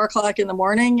was 4:00 in the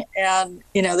morning, and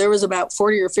there was about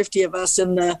 40 or 50 of us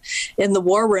in the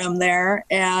war room there,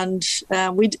 and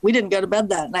we didn't go to bed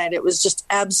that night. It was just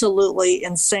absolutely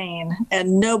insane,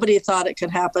 and nobody thought it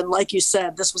could happen. Like you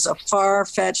said, this was a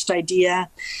far-fetched idea.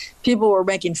 People were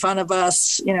making fun of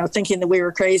us, thinking that we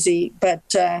were crazy, but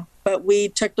we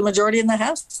took the majority in the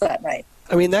House that night.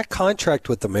 I mean, that contract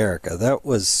with America, that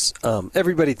was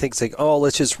everybody thinks like, oh,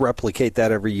 let's just replicate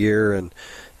that every year and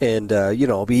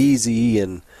it'll be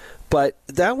easy. But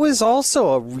that was also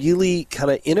a really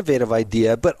kind of innovative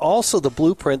idea, but also the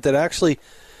blueprint that actually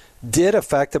did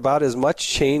affect about as much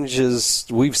change as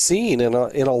we've seen in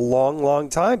a long, long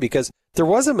time, because there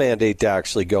was a mandate to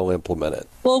actually go implement it.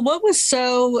 Well, what was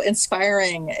so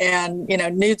inspiring, and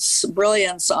Newt's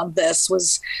brilliance on this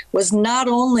was not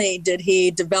only did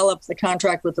he develop the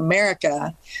contract with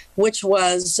America, which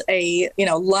was a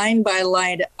line by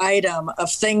line item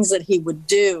of things that he would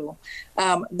do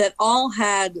that all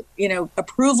had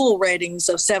approval ratings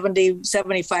of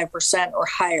 70-75% or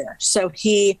higher. So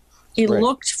he right.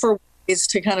 looked for ways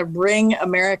to kind of bring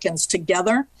Americans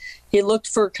together. He looked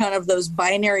for kind of those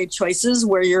binary choices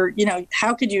where you're,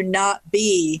 how could you not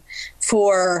be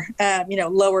for,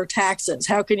 lower taxes?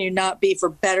 How can you not be for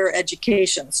better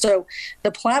education? So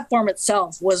the platform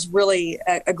itself was really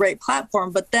a great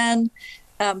platform. But then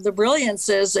the brilliance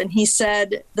is, and he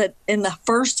said that in the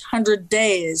first 100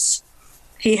 days,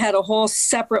 he had a whole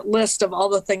separate list of all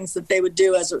the things that they would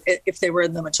do if they were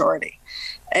in the majority.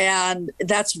 And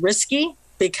that's risky,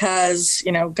 because,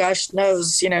 gosh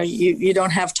knows, you don't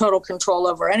have total control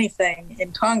over anything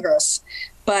in Congress.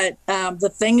 But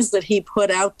the things that he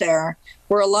put out there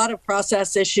were a lot of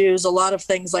process issues, a lot of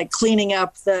things like cleaning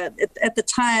up at the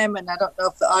time, and I don't know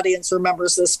if the audience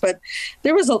remembers this, but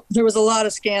there was a lot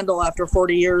of scandal after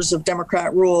 40 years of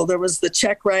Democrat rule. There was the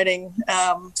check writing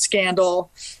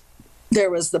scandal. There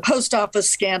was the post office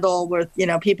scandal where,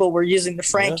 people were using the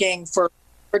franking for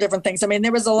different things. I mean,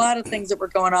 there was a lot of things that were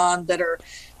going on that are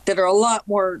a lot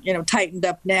more, tightened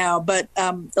up now. But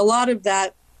a lot of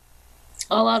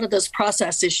those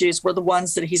process issues were the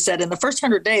ones that he said in the first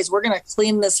 100 days, we're going to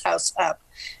clean this house up,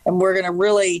 and we're going to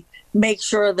really make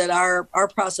sure that our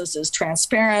process is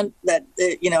transparent, that,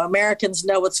 Americans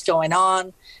know what's going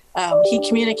on. He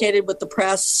communicated with the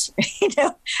press,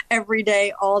 every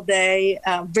day, all day,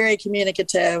 very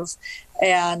communicative.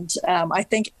 And I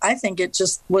think it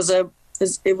just was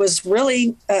it was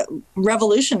really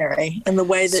revolutionary in the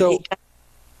way that he.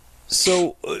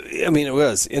 So, I mean, it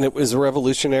was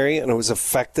revolutionary, and it was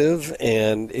effective,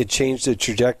 and it changed the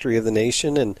trajectory of the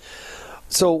nation. And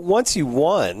so once you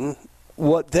won,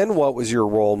 what was your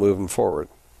role moving forward?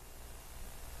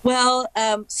 Well,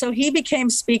 so he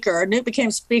became speaker, Newt became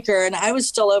speaker, and I was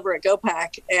still over at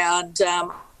GoPac. And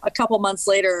a couple months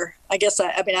later, I guess,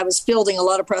 I was fielding a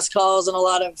lot of press calls and a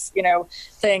lot of,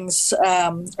 things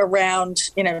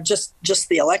around, just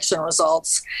the election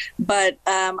results. But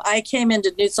I came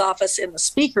into Newt's office in the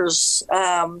speaker's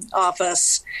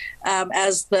office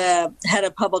as the head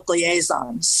of public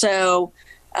liaison. So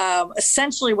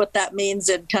essentially what that means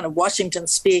in kind of Washington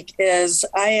speak is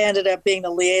I ended up being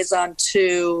the liaison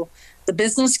to the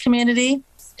business community.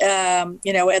 And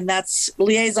that's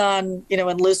liaison,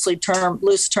 in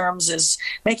loose terms is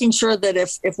making sure that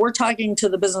if we're talking to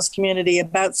the business community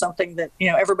about something that,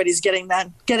 everybody's getting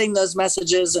those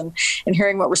messages and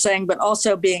hearing what we're saying, but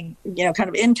also being, kind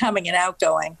of incoming and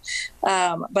outgoing.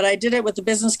 But I did it with the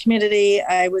business community.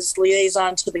 I was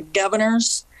liaison to the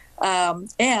governors.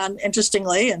 And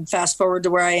interestingly, and fast forward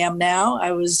to where I am now,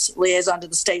 I was liaison to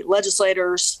the state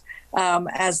legislators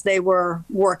as they were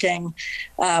working,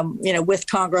 with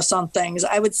Congress on things.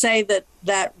 I would say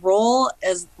that role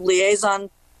as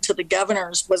liaison to the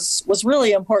governors was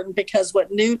really important, because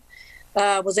what Newt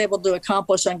was able to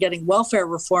accomplish on getting welfare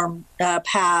reform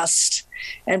passed,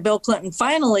 and Bill Clinton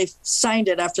finally signed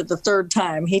it after the third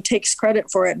time. He takes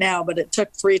credit for it now, but it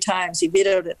took 3 times. He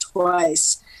vetoed it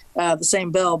twice. The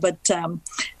same bill. But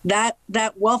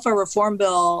that welfare reform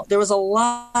bill, there was a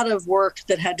lot of work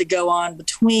that had to go on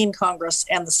between Congress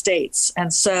and the states.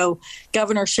 And so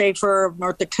Governor Schaefer of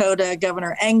North Dakota,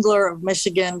 Governor Engler of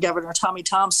Michigan, Governor Tommy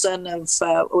Thompson of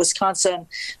Wisconsin,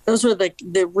 those were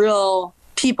the real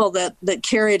people that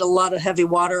carried a lot of heavy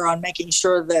water on making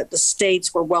sure that the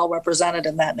states were well represented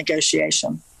in that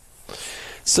negotiation.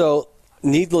 So,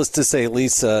 needless to say,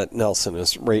 Lisa Nelson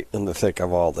is right in the thick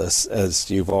of all this, as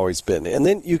you've always been. And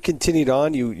then you continued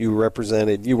on. You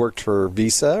worked for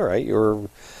Visa, right?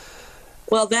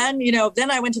 Well, then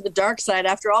I went to the dark side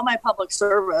after all my public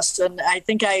service, and I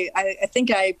think I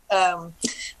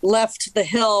left the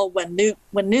Hill when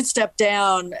Newt stepped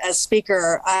down as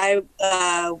Speaker. I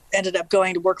ended up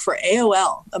going to work for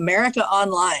AOL, America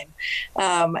Online,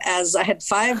 as I had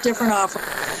 5 different offers.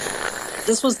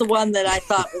 This was the one that I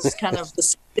thought was kind of the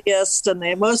sexiest and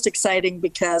the most exciting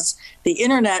because the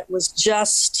internet was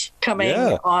just coming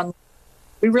on.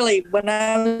 When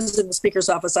I was in the Speaker's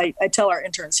office, I tell our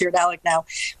interns here at ALEC now,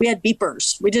 we had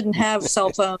beepers. We didn't have cell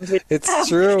phones. It's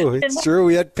true.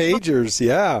 We had pagers,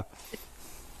 yeah.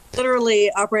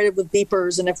 Literally operated with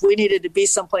beepers, and if we needed to be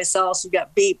someplace else, we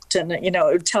got beeped, and it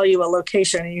would tell you a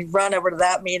location, and you'd run over to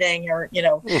that meeting or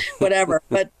whatever.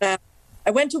 But I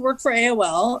went to work for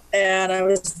AOL, and I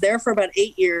was there for about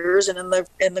 8 years. And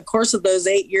in the course of those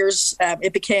 8 years,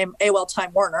 it became AOL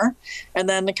Time Warner. And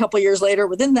then a couple years later,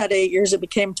 within that 8 years, it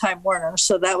became Time Warner.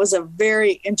 So that was a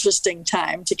very interesting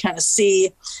time to kind of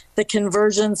see the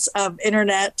convergence of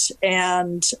internet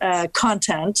and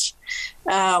content.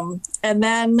 And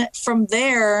then from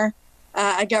there,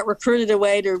 I got recruited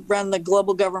away to run the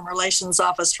global government relations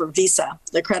office for Visa,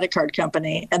 the credit card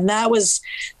company. And that was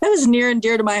near and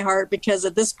dear to my heart because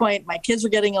at this point, my kids were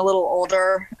getting a little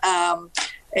older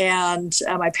and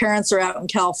my parents are out in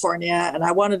California and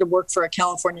I wanted to work for a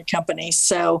California company.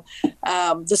 So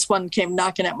this one came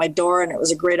knocking at my door and it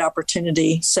was a great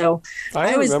opportunity. So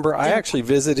I remember I actually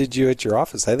visited you at your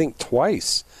office, I think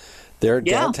twice there in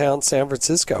downtown San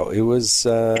Francisco. It was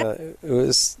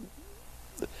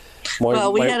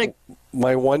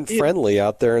my one friendly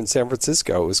out there in San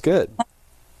Francisco. It was good.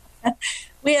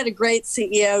 We had a great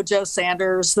CEO, Joe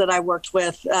Sanders, that I worked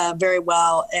with very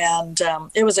well, and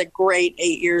it was a great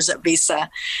 8 years at Visa.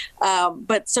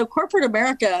 But so corporate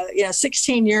America,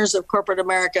 16 years of corporate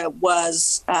America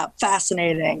was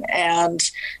fascinating and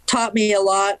taught me a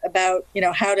lot about,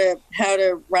 how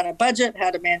to run a budget,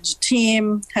 how to manage a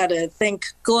team, how to think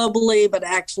globally but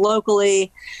act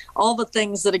locally, all the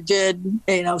things that a good,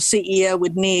 CEO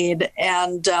would need.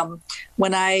 And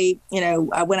when I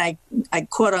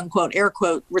quote unquote, air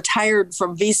quote, retired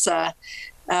from Visa,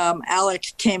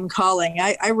 ALEC came calling.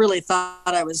 I really thought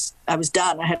I was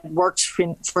done. I had worked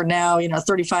for now,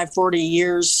 35, 40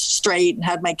 years straight and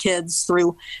had my kids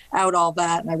throughout all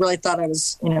that. And I really thought I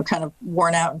was, kind of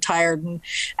worn out and tired. And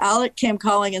ALEC came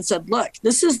calling and said, look,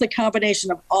 this is the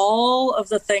combination of all of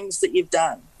the things that you've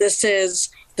done. This is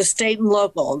the state and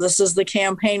local. This is the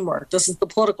campaign work. This is the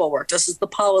political work. This is the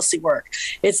policy work.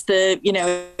 It's the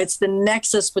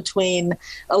nexus between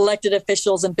elected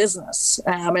officials and business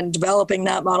and developing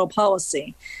that model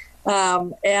policy.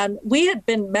 And we had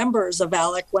been members of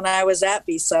ALEC when I was at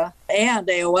Visa and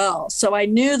AOL. So I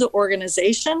knew the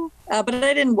organization, but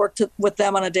I didn't work with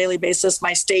them on a daily basis.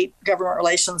 My state government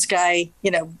relations guy,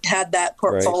 had that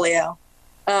portfolio. Right.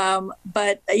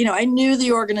 But I knew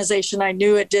the organization. I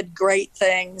knew it did great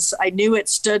things. I knew it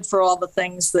stood for all the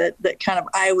things that kind of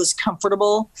I was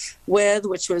comfortable with,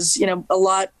 which was, a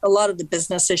lot of the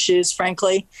business issues,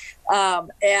 frankly,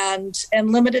 and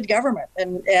limited government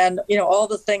and all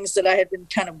the things that I had been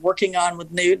kind of working on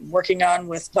with Newt, working on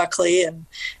with Buckley and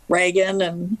Reagan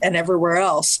and everywhere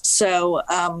else. So,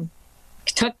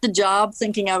 took the job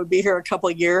thinking I would be here a couple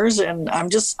of years, and I'm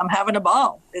having a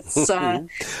ball. It's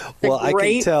well, I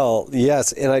can tell,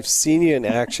 yes, and I've seen you in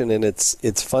action, and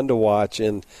it's fun to watch,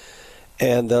 and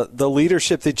the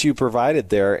leadership that you provided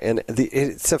there, and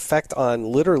its effect on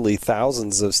literally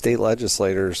thousands of state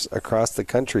legislators across the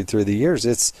country through the years.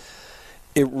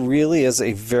 It really is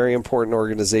a very important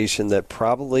organization that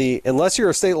probably, unless you're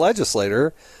a state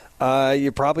legislator,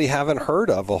 you probably haven't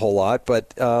heard of a whole lot,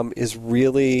 but is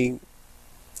really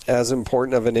as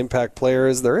important of an impact player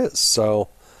as there is. So,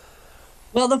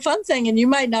 well, the fun thing, and you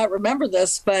might not remember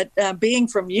this, but being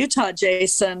from Utah,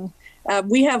 Jason,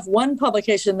 we have one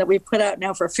publication that we've put out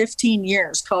now for 15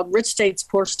 years called Rich States,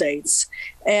 Poor States.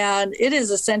 And it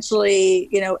is essentially,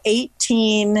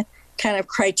 18 kind of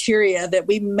criteria that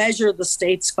we measure the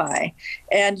states by.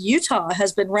 And Utah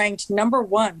has been ranked number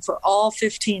one for all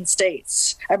 15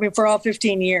 states. For all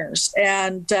 15 years.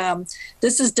 And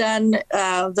this is done,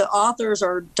 the authors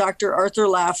are Dr. Arthur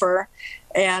Laffer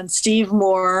and Steve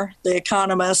Moore, the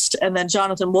economist, and then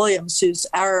Jonathan Williams, who's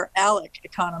our ALEC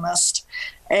economist.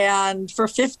 And for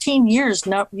 15 years,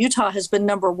 Utah has been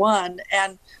number one.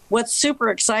 And what's super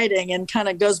exciting and kind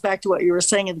of goes back to what you were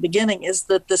saying at the beginning is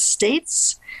that the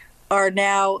states are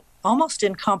now almost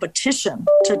in competition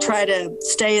to try to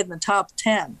stay in the top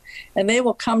 10. And they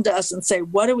will come to us and say,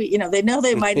 what do we, they know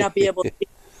they might not be able to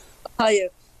tell you.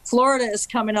 Florida is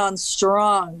coming on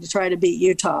strong to try to beat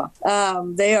Utah.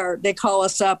 They call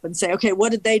us up and say, okay,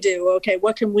 what did they do? Okay,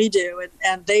 what can we do?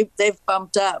 And they've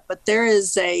bumped up. But there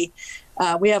is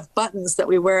we have buttons that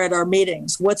we wear at our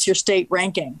meetings. What's your state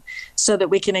ranking? So that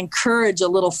we can encourage a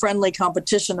little friendly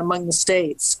competition among the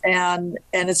states. And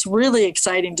it's really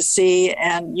exciting to see.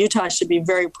 And Utah should be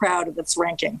very proud of its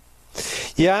ranking.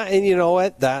 Yeah, and you know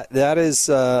what? That is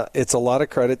it's a lot of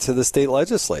credit to the state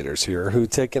legislators here who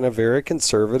taken a very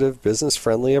conservative,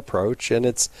 business-friendly approach, and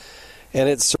it's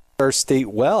served our state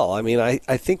well. I mean, I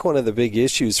think one of the big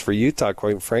issues for Utah,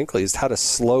 quite frankly, is how to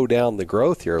slow down the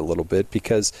growth here a little bit,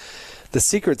 because the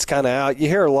secret's kind of out. You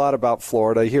hear a lot about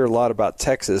Florida, you hear a lot about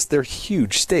Texas. They're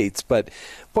huge states, but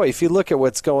boy, if you look at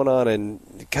what's going on in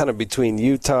kind of between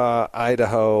Utah,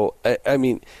 Idaho, I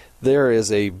mean, there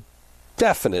is a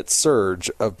definite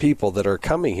surge of people that are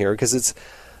coming here because it's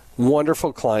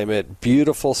wonderful climate,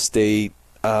 beautiful state,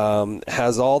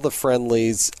 has all the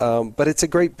friendlies, but it's a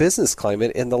great business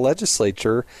climate, and the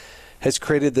legislature has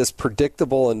created this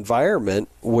predictable environment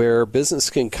where business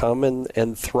can come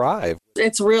and thrive.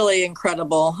 It's really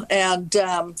incredible. And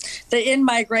the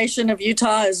in-migration of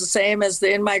Utah is the same as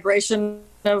the in-migration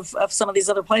of some of these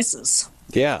other places.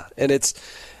 Yeah, and it's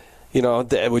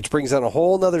which brings on a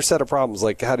whole other set of problems,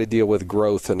 like how to deal with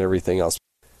growth and everything else.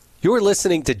 You're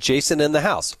listening to Jason in the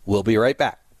House. We'll be right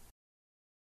back.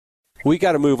 We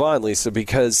got to move on, Lisa,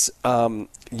 because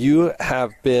you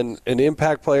have been an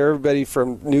impact player. Everybody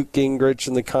from Newt Gingrich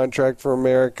and the Contract for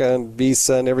America and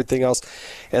Visa and everything else,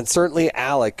 and certainly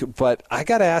Alec. But I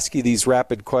got to ask you these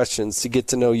rapid questions to get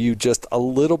to know you just a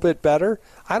little bit better.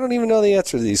 I don't even know the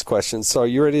answer to these questions. So are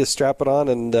you ready to strap it on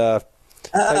and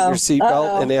tighten your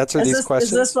seatbelt and answer these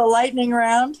questions? Is this the lightning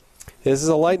round? This is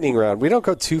a lightning round. We don't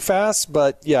go too fast,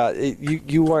 but yeah,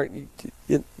 you'll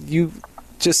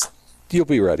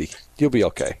be ready. You'll be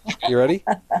okay. You ready?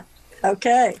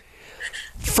 Okay.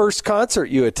 First concert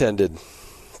you attended?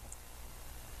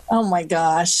 Oh my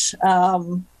gosh.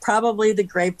 Probably the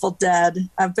Grateful Dead.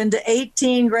 I've been to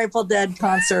 18 Grateful Dead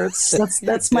concerts.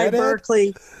 That's my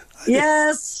Berkeley.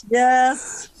 Yes.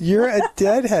 You're a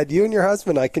deadhead. You and your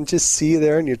husband, I can just see you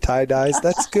there in your tie-dyes.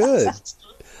 That's good.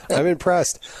 I'm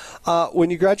impressed. When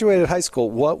you graduated high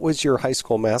school, what was your high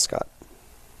school mascot?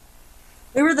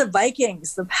 We were the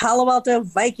Vikings, the Palo Alto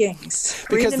Vikings.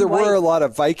 Because there were a lot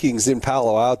of Vikings in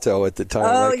Palo Alto at the time.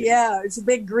 Oh, yeah. It's a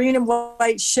big green and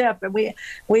white ship. And we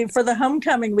for the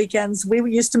homecoming weekends, we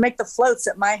used to make the floats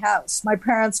at my house. My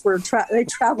parents they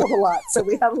traveled a lot, so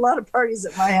we had a lot of parties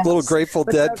at my house. Little Grateful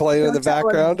Dead playing in the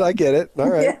background. I get it. All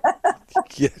right.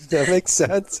 Yeah, that makes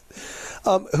sense.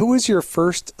 Who was your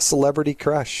first celebrity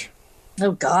crush?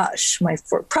 Oh gosh,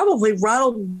 probably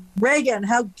Ronald Reagan.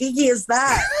 How geeky is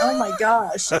that? Oh my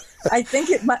gosh, I think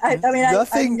it.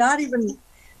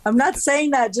 I'm not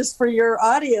saying that just for your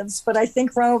audience, but I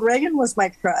think Ronald Reagan was my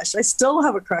crush. I still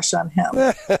have a crush on him.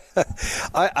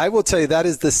 I will tell you that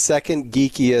is the second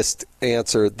geekiest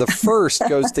answer. The first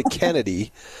goes to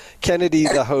Kennedy. Kennedy,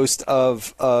 the host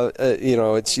of,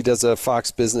 she does a Fox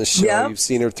Business show. Yep. You've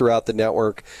seen her throughout the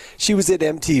network. She was at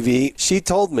MTV. She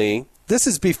told me, this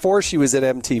is before she was at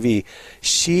MTV,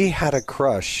 she had a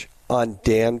crush on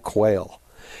Dan Quayle.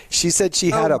 She said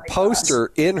she had a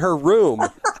poster in her room.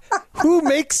 Who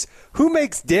makes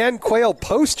Dan Quayle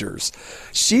posters?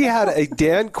 She had a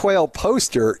Dan Quayle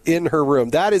poster in her room.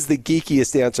 That is the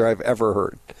geekiest answer I've ever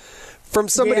heard. From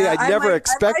somebody I'd never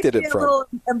expected it from. I'm a little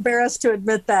embarrassed to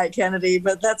admit that, Kennedy,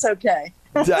 but that's okay.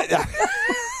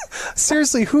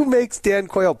 Seriously, who makes Dan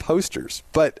Quayle posters?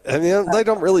 But I mean, they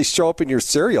don't really show up in your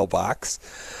cereal box.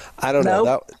 I don't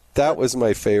know. That was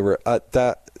my favorite.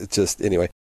 Anyway.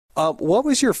 What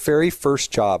was your very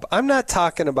first job? I'm not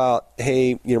talking about,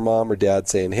 hey, your mom or dad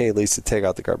saying, hey, Lisa, take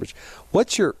out the garbage.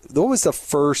 What was the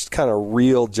first kind of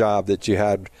real job that you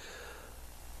had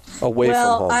away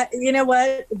from home? You know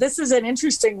what? This is an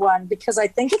interesting one because I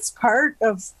think it's part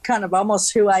of kind of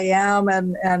almost who I am.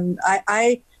 And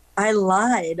I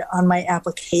lied on my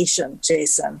application,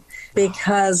 Jason,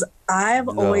 because I've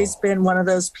always been one of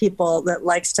those people that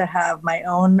likes to have my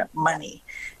own money.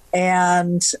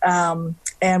 And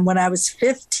when I was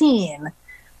 15,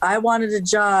 I wanted a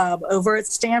job over at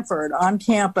Stanford on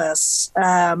campus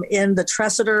in the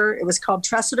Tressiter. It was called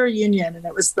Tressiter Union, and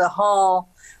it was the hall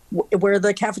where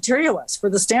the cafeteria was for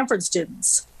the Stanford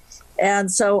students.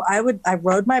 And so I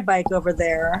rode my bike over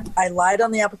there. I lied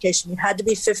on the application. You had to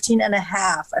be 15 and a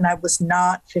half, and I was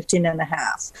not 15 and a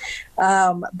half.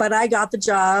 But I got the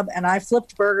job, and I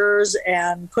flipped burgers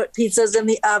and put pizzas in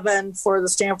the oven for the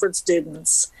Stanford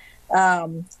students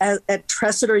at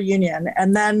Tressiter Union.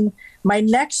 And then my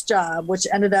next job, which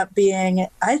ended up being,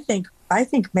 I think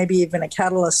maybe even a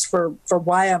catalyst for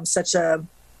why I'm such a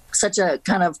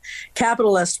kind of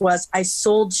capitalist, was I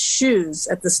sold shoes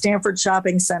at the Stanford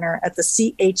Shopping Center at the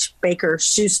C.H. Baker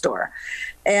shoe store.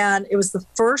 And it was the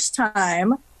first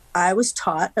time I was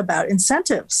taught about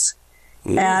incentives.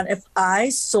 And if I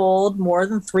sold more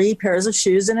than 3 pairs of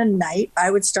shoes in a night,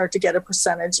 I would start to get a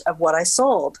percentage of what I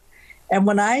sold. And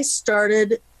when I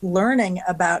started learning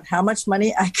about how much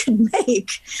money I could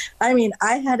make, I mean,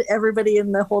 I had everybody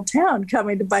in the whole town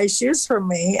coming to buy shoes from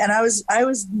me, and I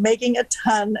was making a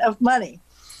ton of money.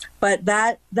 But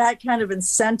that kind of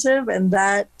incentive and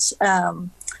that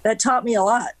taught me a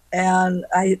lot. And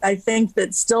I think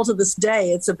that still to this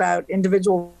day, it's about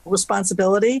individual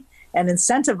responsibility and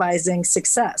incentivizing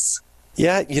success.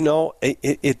 Yeah,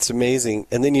 it's amazing.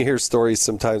 And then you hear stories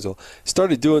sometimes, well,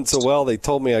 started doing so well, they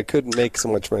told me I couldn't make so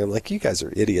much money. I'm like, you guys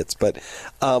are idiots. But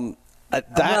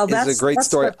that is a great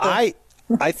story. I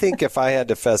think if I had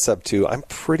to fess up to, I'm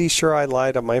pretty sure I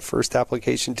lied on my first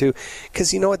application too.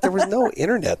 Because you know what? There was no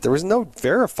internet. There was no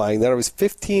verifying that I was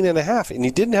 15 and a half. And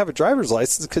you didn't have a driver's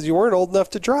license because you weren't old enough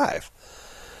to drive.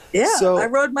 Yeah, so, I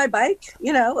rode my bike,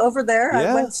 over there.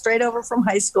 Yeah. I went straight over from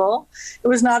high school. It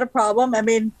was not a problem. I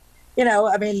mean,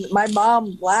 my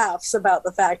mom laughs about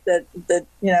the fact that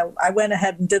I went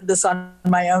ahead and did this on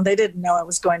my own. They didn't know I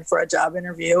was going for a job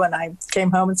interview, and I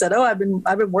came home and said, "Oh, I've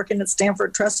been working at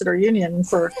Stanford Tressiter Union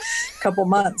for a couple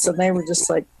months," and they were just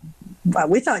like, "Wow,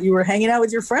 we thought you were hanging out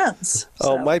with your friends."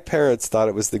 So. Oh, my parents thought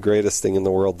it was the greatest thing in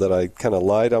the world that I kind of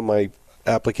lied on my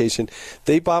application.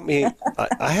 They bought me.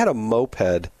 I had a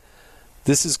moped.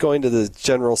 This is going to the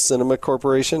General Cinema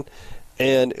Corporation.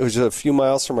 And it was just a few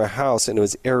miles from our house, and it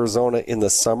was Arizona in the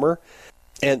summer.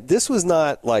 And this was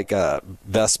not like a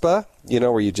Vespa,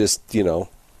 where you just,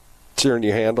 turn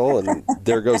your handle and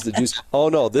there goes the juice. Oh,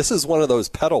 no, this is one of those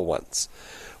pedal ones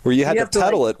where you had to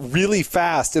pedal it really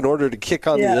fast in order to kick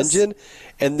on the engine.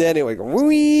 And then it would go,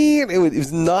 it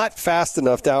was not fast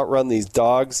enough to outrun these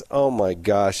dogs. Oh, my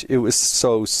gosh. It was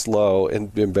so slow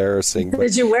and embarrassing.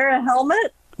 Did you wear a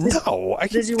helmet? No.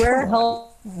 Did you wear a helmet?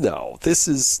 No,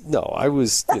 I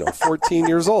was, 14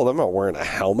 years old. I'm not wearing a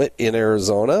helmet in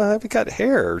Arizona. I've got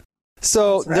hair.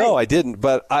 So, right. No, I didn't.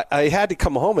 But I had to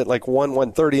come home at like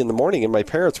 1:30 in the morning, and my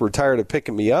parents were tired of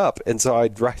picking me up. And so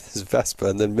I'd drive this Vespa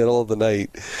in the middle of the night.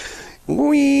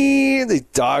 The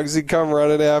dogs would come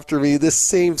running after me. This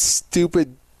same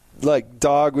stupid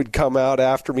dog would come out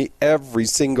after me every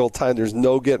single time. There's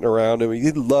no getting around him.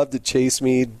 He'd love to chase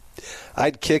me.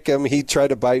 I'd kick him. He'd try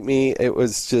to bite me. It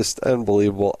was just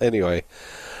unbelievable. Anyway.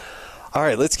 All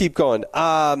right, let's keep going.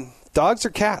 Dogs or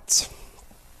cats?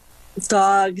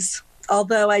 Dogs.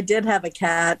 Although I did have a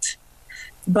cat.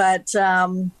 But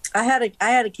I had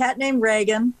a cat named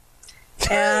Reagan.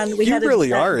 And we had a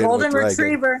golden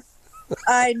retriever.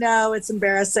 I know, it's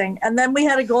embarrassing. And then we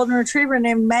had a golden retriever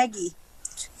named Maggie.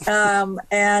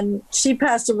 And she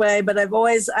passed away, but I've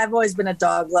always been a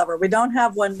dog lover. We don't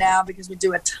have one now because we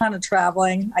do a ton of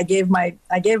traveling. I gave my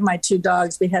 2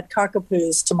 dogs. We had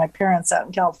cockapoos to my parents out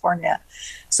in California,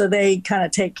 so they kind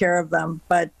of take care of them.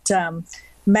 But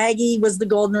Maggie was the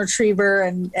golden retriever,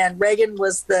 and Reagan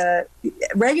was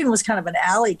kind of an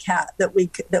alley cat that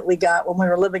we got when we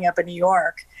were living up in New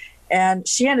York, and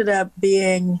she ended up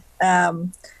being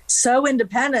so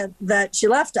independent that she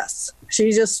left us.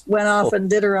 She just went off and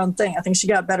did her own thing. I think she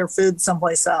got better food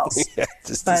someplace else. Yeah,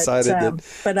 decided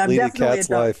to lead a cat's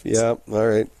life. Yeah, all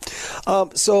right.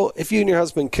 So if you and your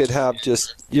husband could have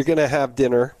you're going to have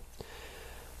dinner,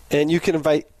 and you can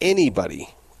invite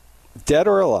anybody, dead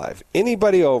or alive,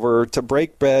 anybody over to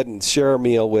break bread and share a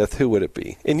meal with, who would it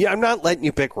be? And I'm not letting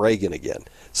you pick Reagan again.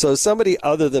 So somebody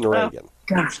other than Reagan.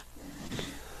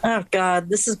 Oh, God.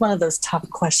 This is one of those tough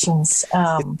questions.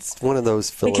 It's one of those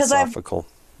philosophical.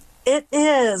 It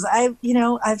is.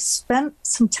 I've spent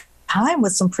some time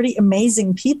with some pretty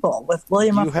amazing people, with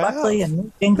William F. Buckley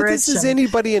and Ingrid. But this is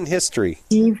anybody in history.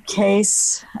 Steve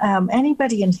Case.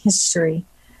 Anybody in history.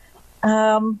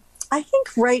 I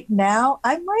think right now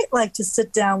I might like to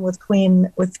sit down with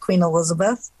Queen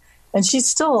Elizabeth, and she's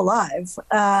still alive.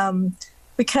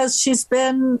 Because she's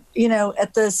been,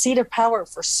 at the seat of power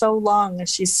for so long, and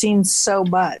she's seen so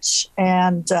much.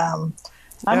 And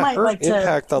I might her like to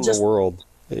impact on the world.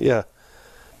 Yeah.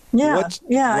 Yeah.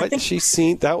 I think she's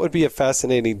seen. That would be a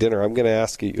fascinating dinner. I'm going to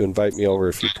ask you to invite me over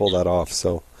if you pull that off.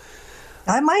 So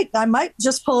I might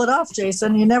just pull it off,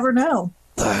 Jason. You never know.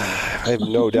 I have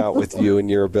no doubt with you and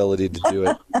your ability to do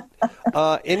it.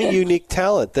 Any unique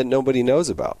talent that nobody knows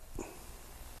about?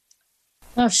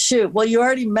 Oh, shoot. Well, you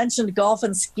already mentioned golf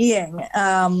and skiing.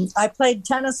 I played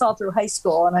tennis all through high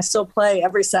school, and I still play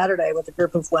every Saturday with a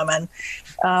group of women.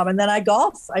 And then I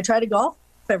golf. I try to golf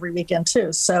every weekend,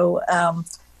 too. So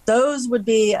those would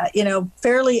be,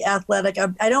 fairly athletic.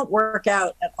 I don't work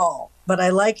out at all, but I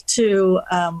like to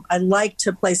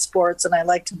play sports, and I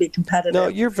like to be competitive. No,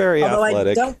 you're very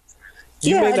athletic.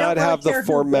 You may not have the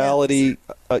formality.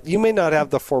 You may not have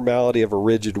the formality of a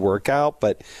rigid workout,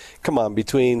 but come on,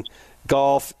 between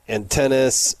golf and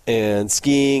tennis and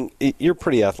skiing, you're a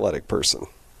pretty athletic person.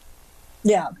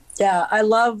 Yeah. I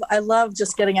love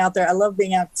just getting out there. I love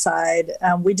being outside.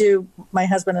 My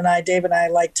husband and I, Dave and I,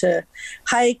 like to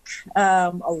hike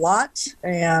a lot,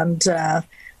 and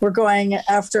we're going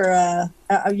after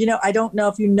I don't know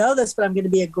if you know this, but I'm going to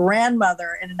be a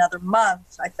grandmother in another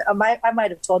month. I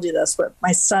might have told you this, but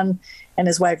my son and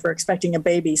his wife are expecting a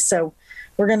baby. So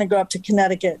we're going to go up to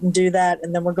Connecticut and do that.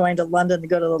 And then we're going to London to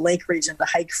go to the Lake region to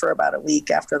hike for about a week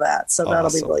after that. So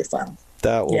that'll be really fun.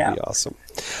 That will be awesome.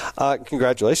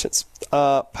 Congratulations.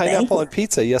 Pineapple on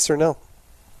pizza, yes or no?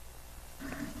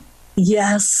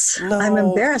 Yes. No, I'm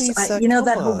embarrassed. pizza, I know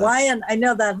that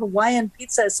Hawaiian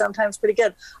pizza is sometimes pretty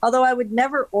good. Although I would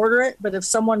never order it, but if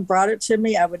someone brought it to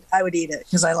me, I would eat it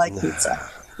because I like pizza.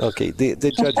 Okay.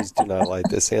 The judges do not like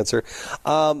this answer.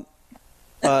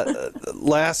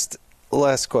 Last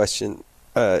question.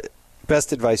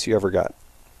 Best advice you ever got?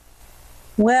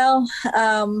 Well,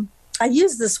 I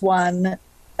use this one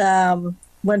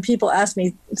when people ask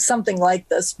me something like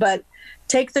this, but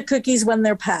take the cookies when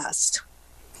they're passed.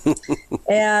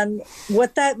 And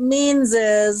what that means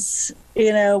is,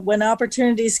 when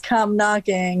opportunities come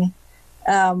knocking,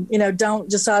 don't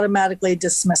just automatically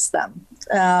dismiss them.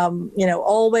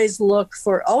 Always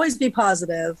be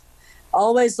positive,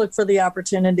 always look for the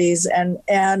opportunities,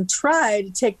 and try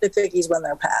to take the cookies when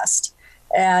they're passed.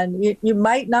 And you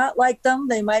might not like them.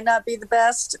 They might not be the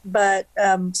best, but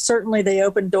certainly they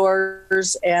open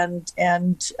doors and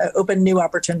open new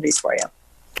opportunities for you.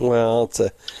 Well, it's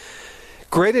a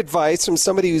great advice from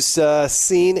somebody who's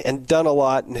seen and done a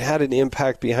lot and had an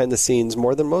impact behind the scenes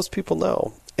more than most people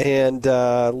know. And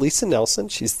Lisa Nelson,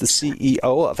 she's the CEO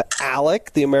of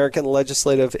ALEC, the American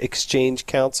Legislative Exchange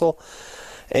Council.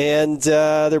 And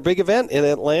their big event in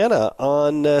Atlanta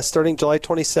on starting July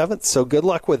 27th. So good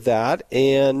luck with that.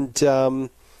 And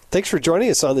thanks for joining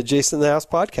us on the Jason in the House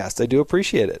podcast. I do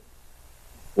appreciate it.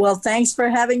 Well, thanks for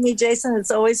having me, Jason. It's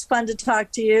always fun to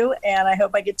talk to you, and I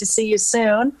hope I get to see you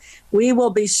soon. We will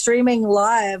be streaming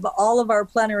live all of our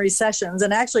plenary sessions,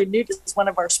 and actually, Newt is one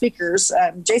of our speakers.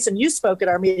 Jason, you spoke at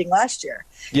our meeting last year.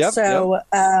 Yep.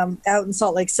 Out in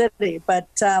Salt Lake City. But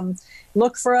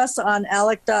look for us on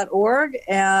alec.org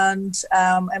and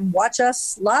watch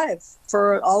us live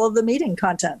for all of the meeting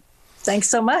content. Thanks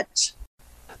so much.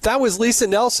 That was Lisa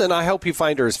Nelson. I hope you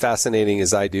find her as fascinating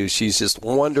as I do. She's just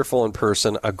wonderful in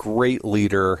person, a great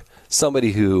leader,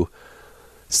 somebody who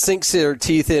sinks her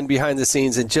teeth in behind the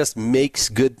scenes and just makes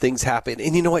good things happen.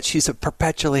 And you know what? She's a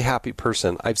perpetually happy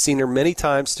person. I've seen her many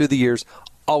times through the years,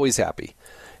 always happy.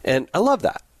 And I love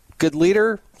that. Good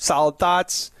leader, solid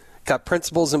thoughts, got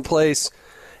principles in place,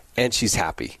 and she's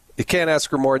happy. You can't ask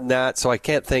her more than that. So I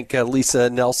can't thank Lisa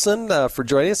Nelson for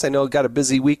joining us. I know got a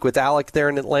busy week with ALEC there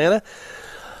in Atlanta.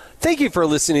 Thank you for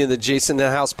listening to the Jason in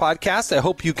the House podcast. I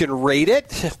hope you can rate it.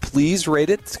 Please rate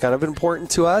it. It's kind of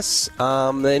important to us.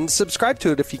 And subscribe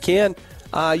to it if you can.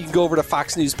 You can go over to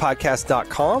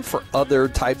foxnewspodcast.com for other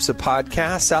types of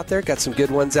podcasts out there. Got some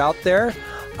good ones out there.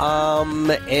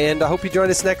 And I hope you join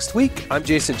us next week. I'm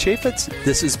Jason Chaffetz.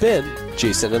 This has been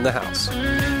Jason in the House.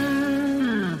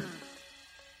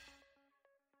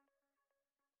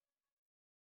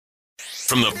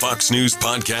 From the Fox News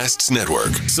Podcasts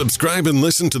Network. Subscribe and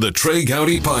listen to the Trey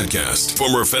Gowdy Podcast.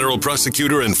 Former federal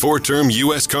prosecutor and 4-term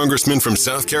U.S. Congressman from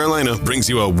South Carolina brings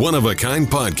you a one-of-a-kind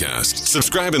podcast.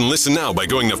 Subscribe and listen now by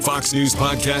going to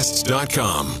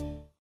foxnewspodcasts.com.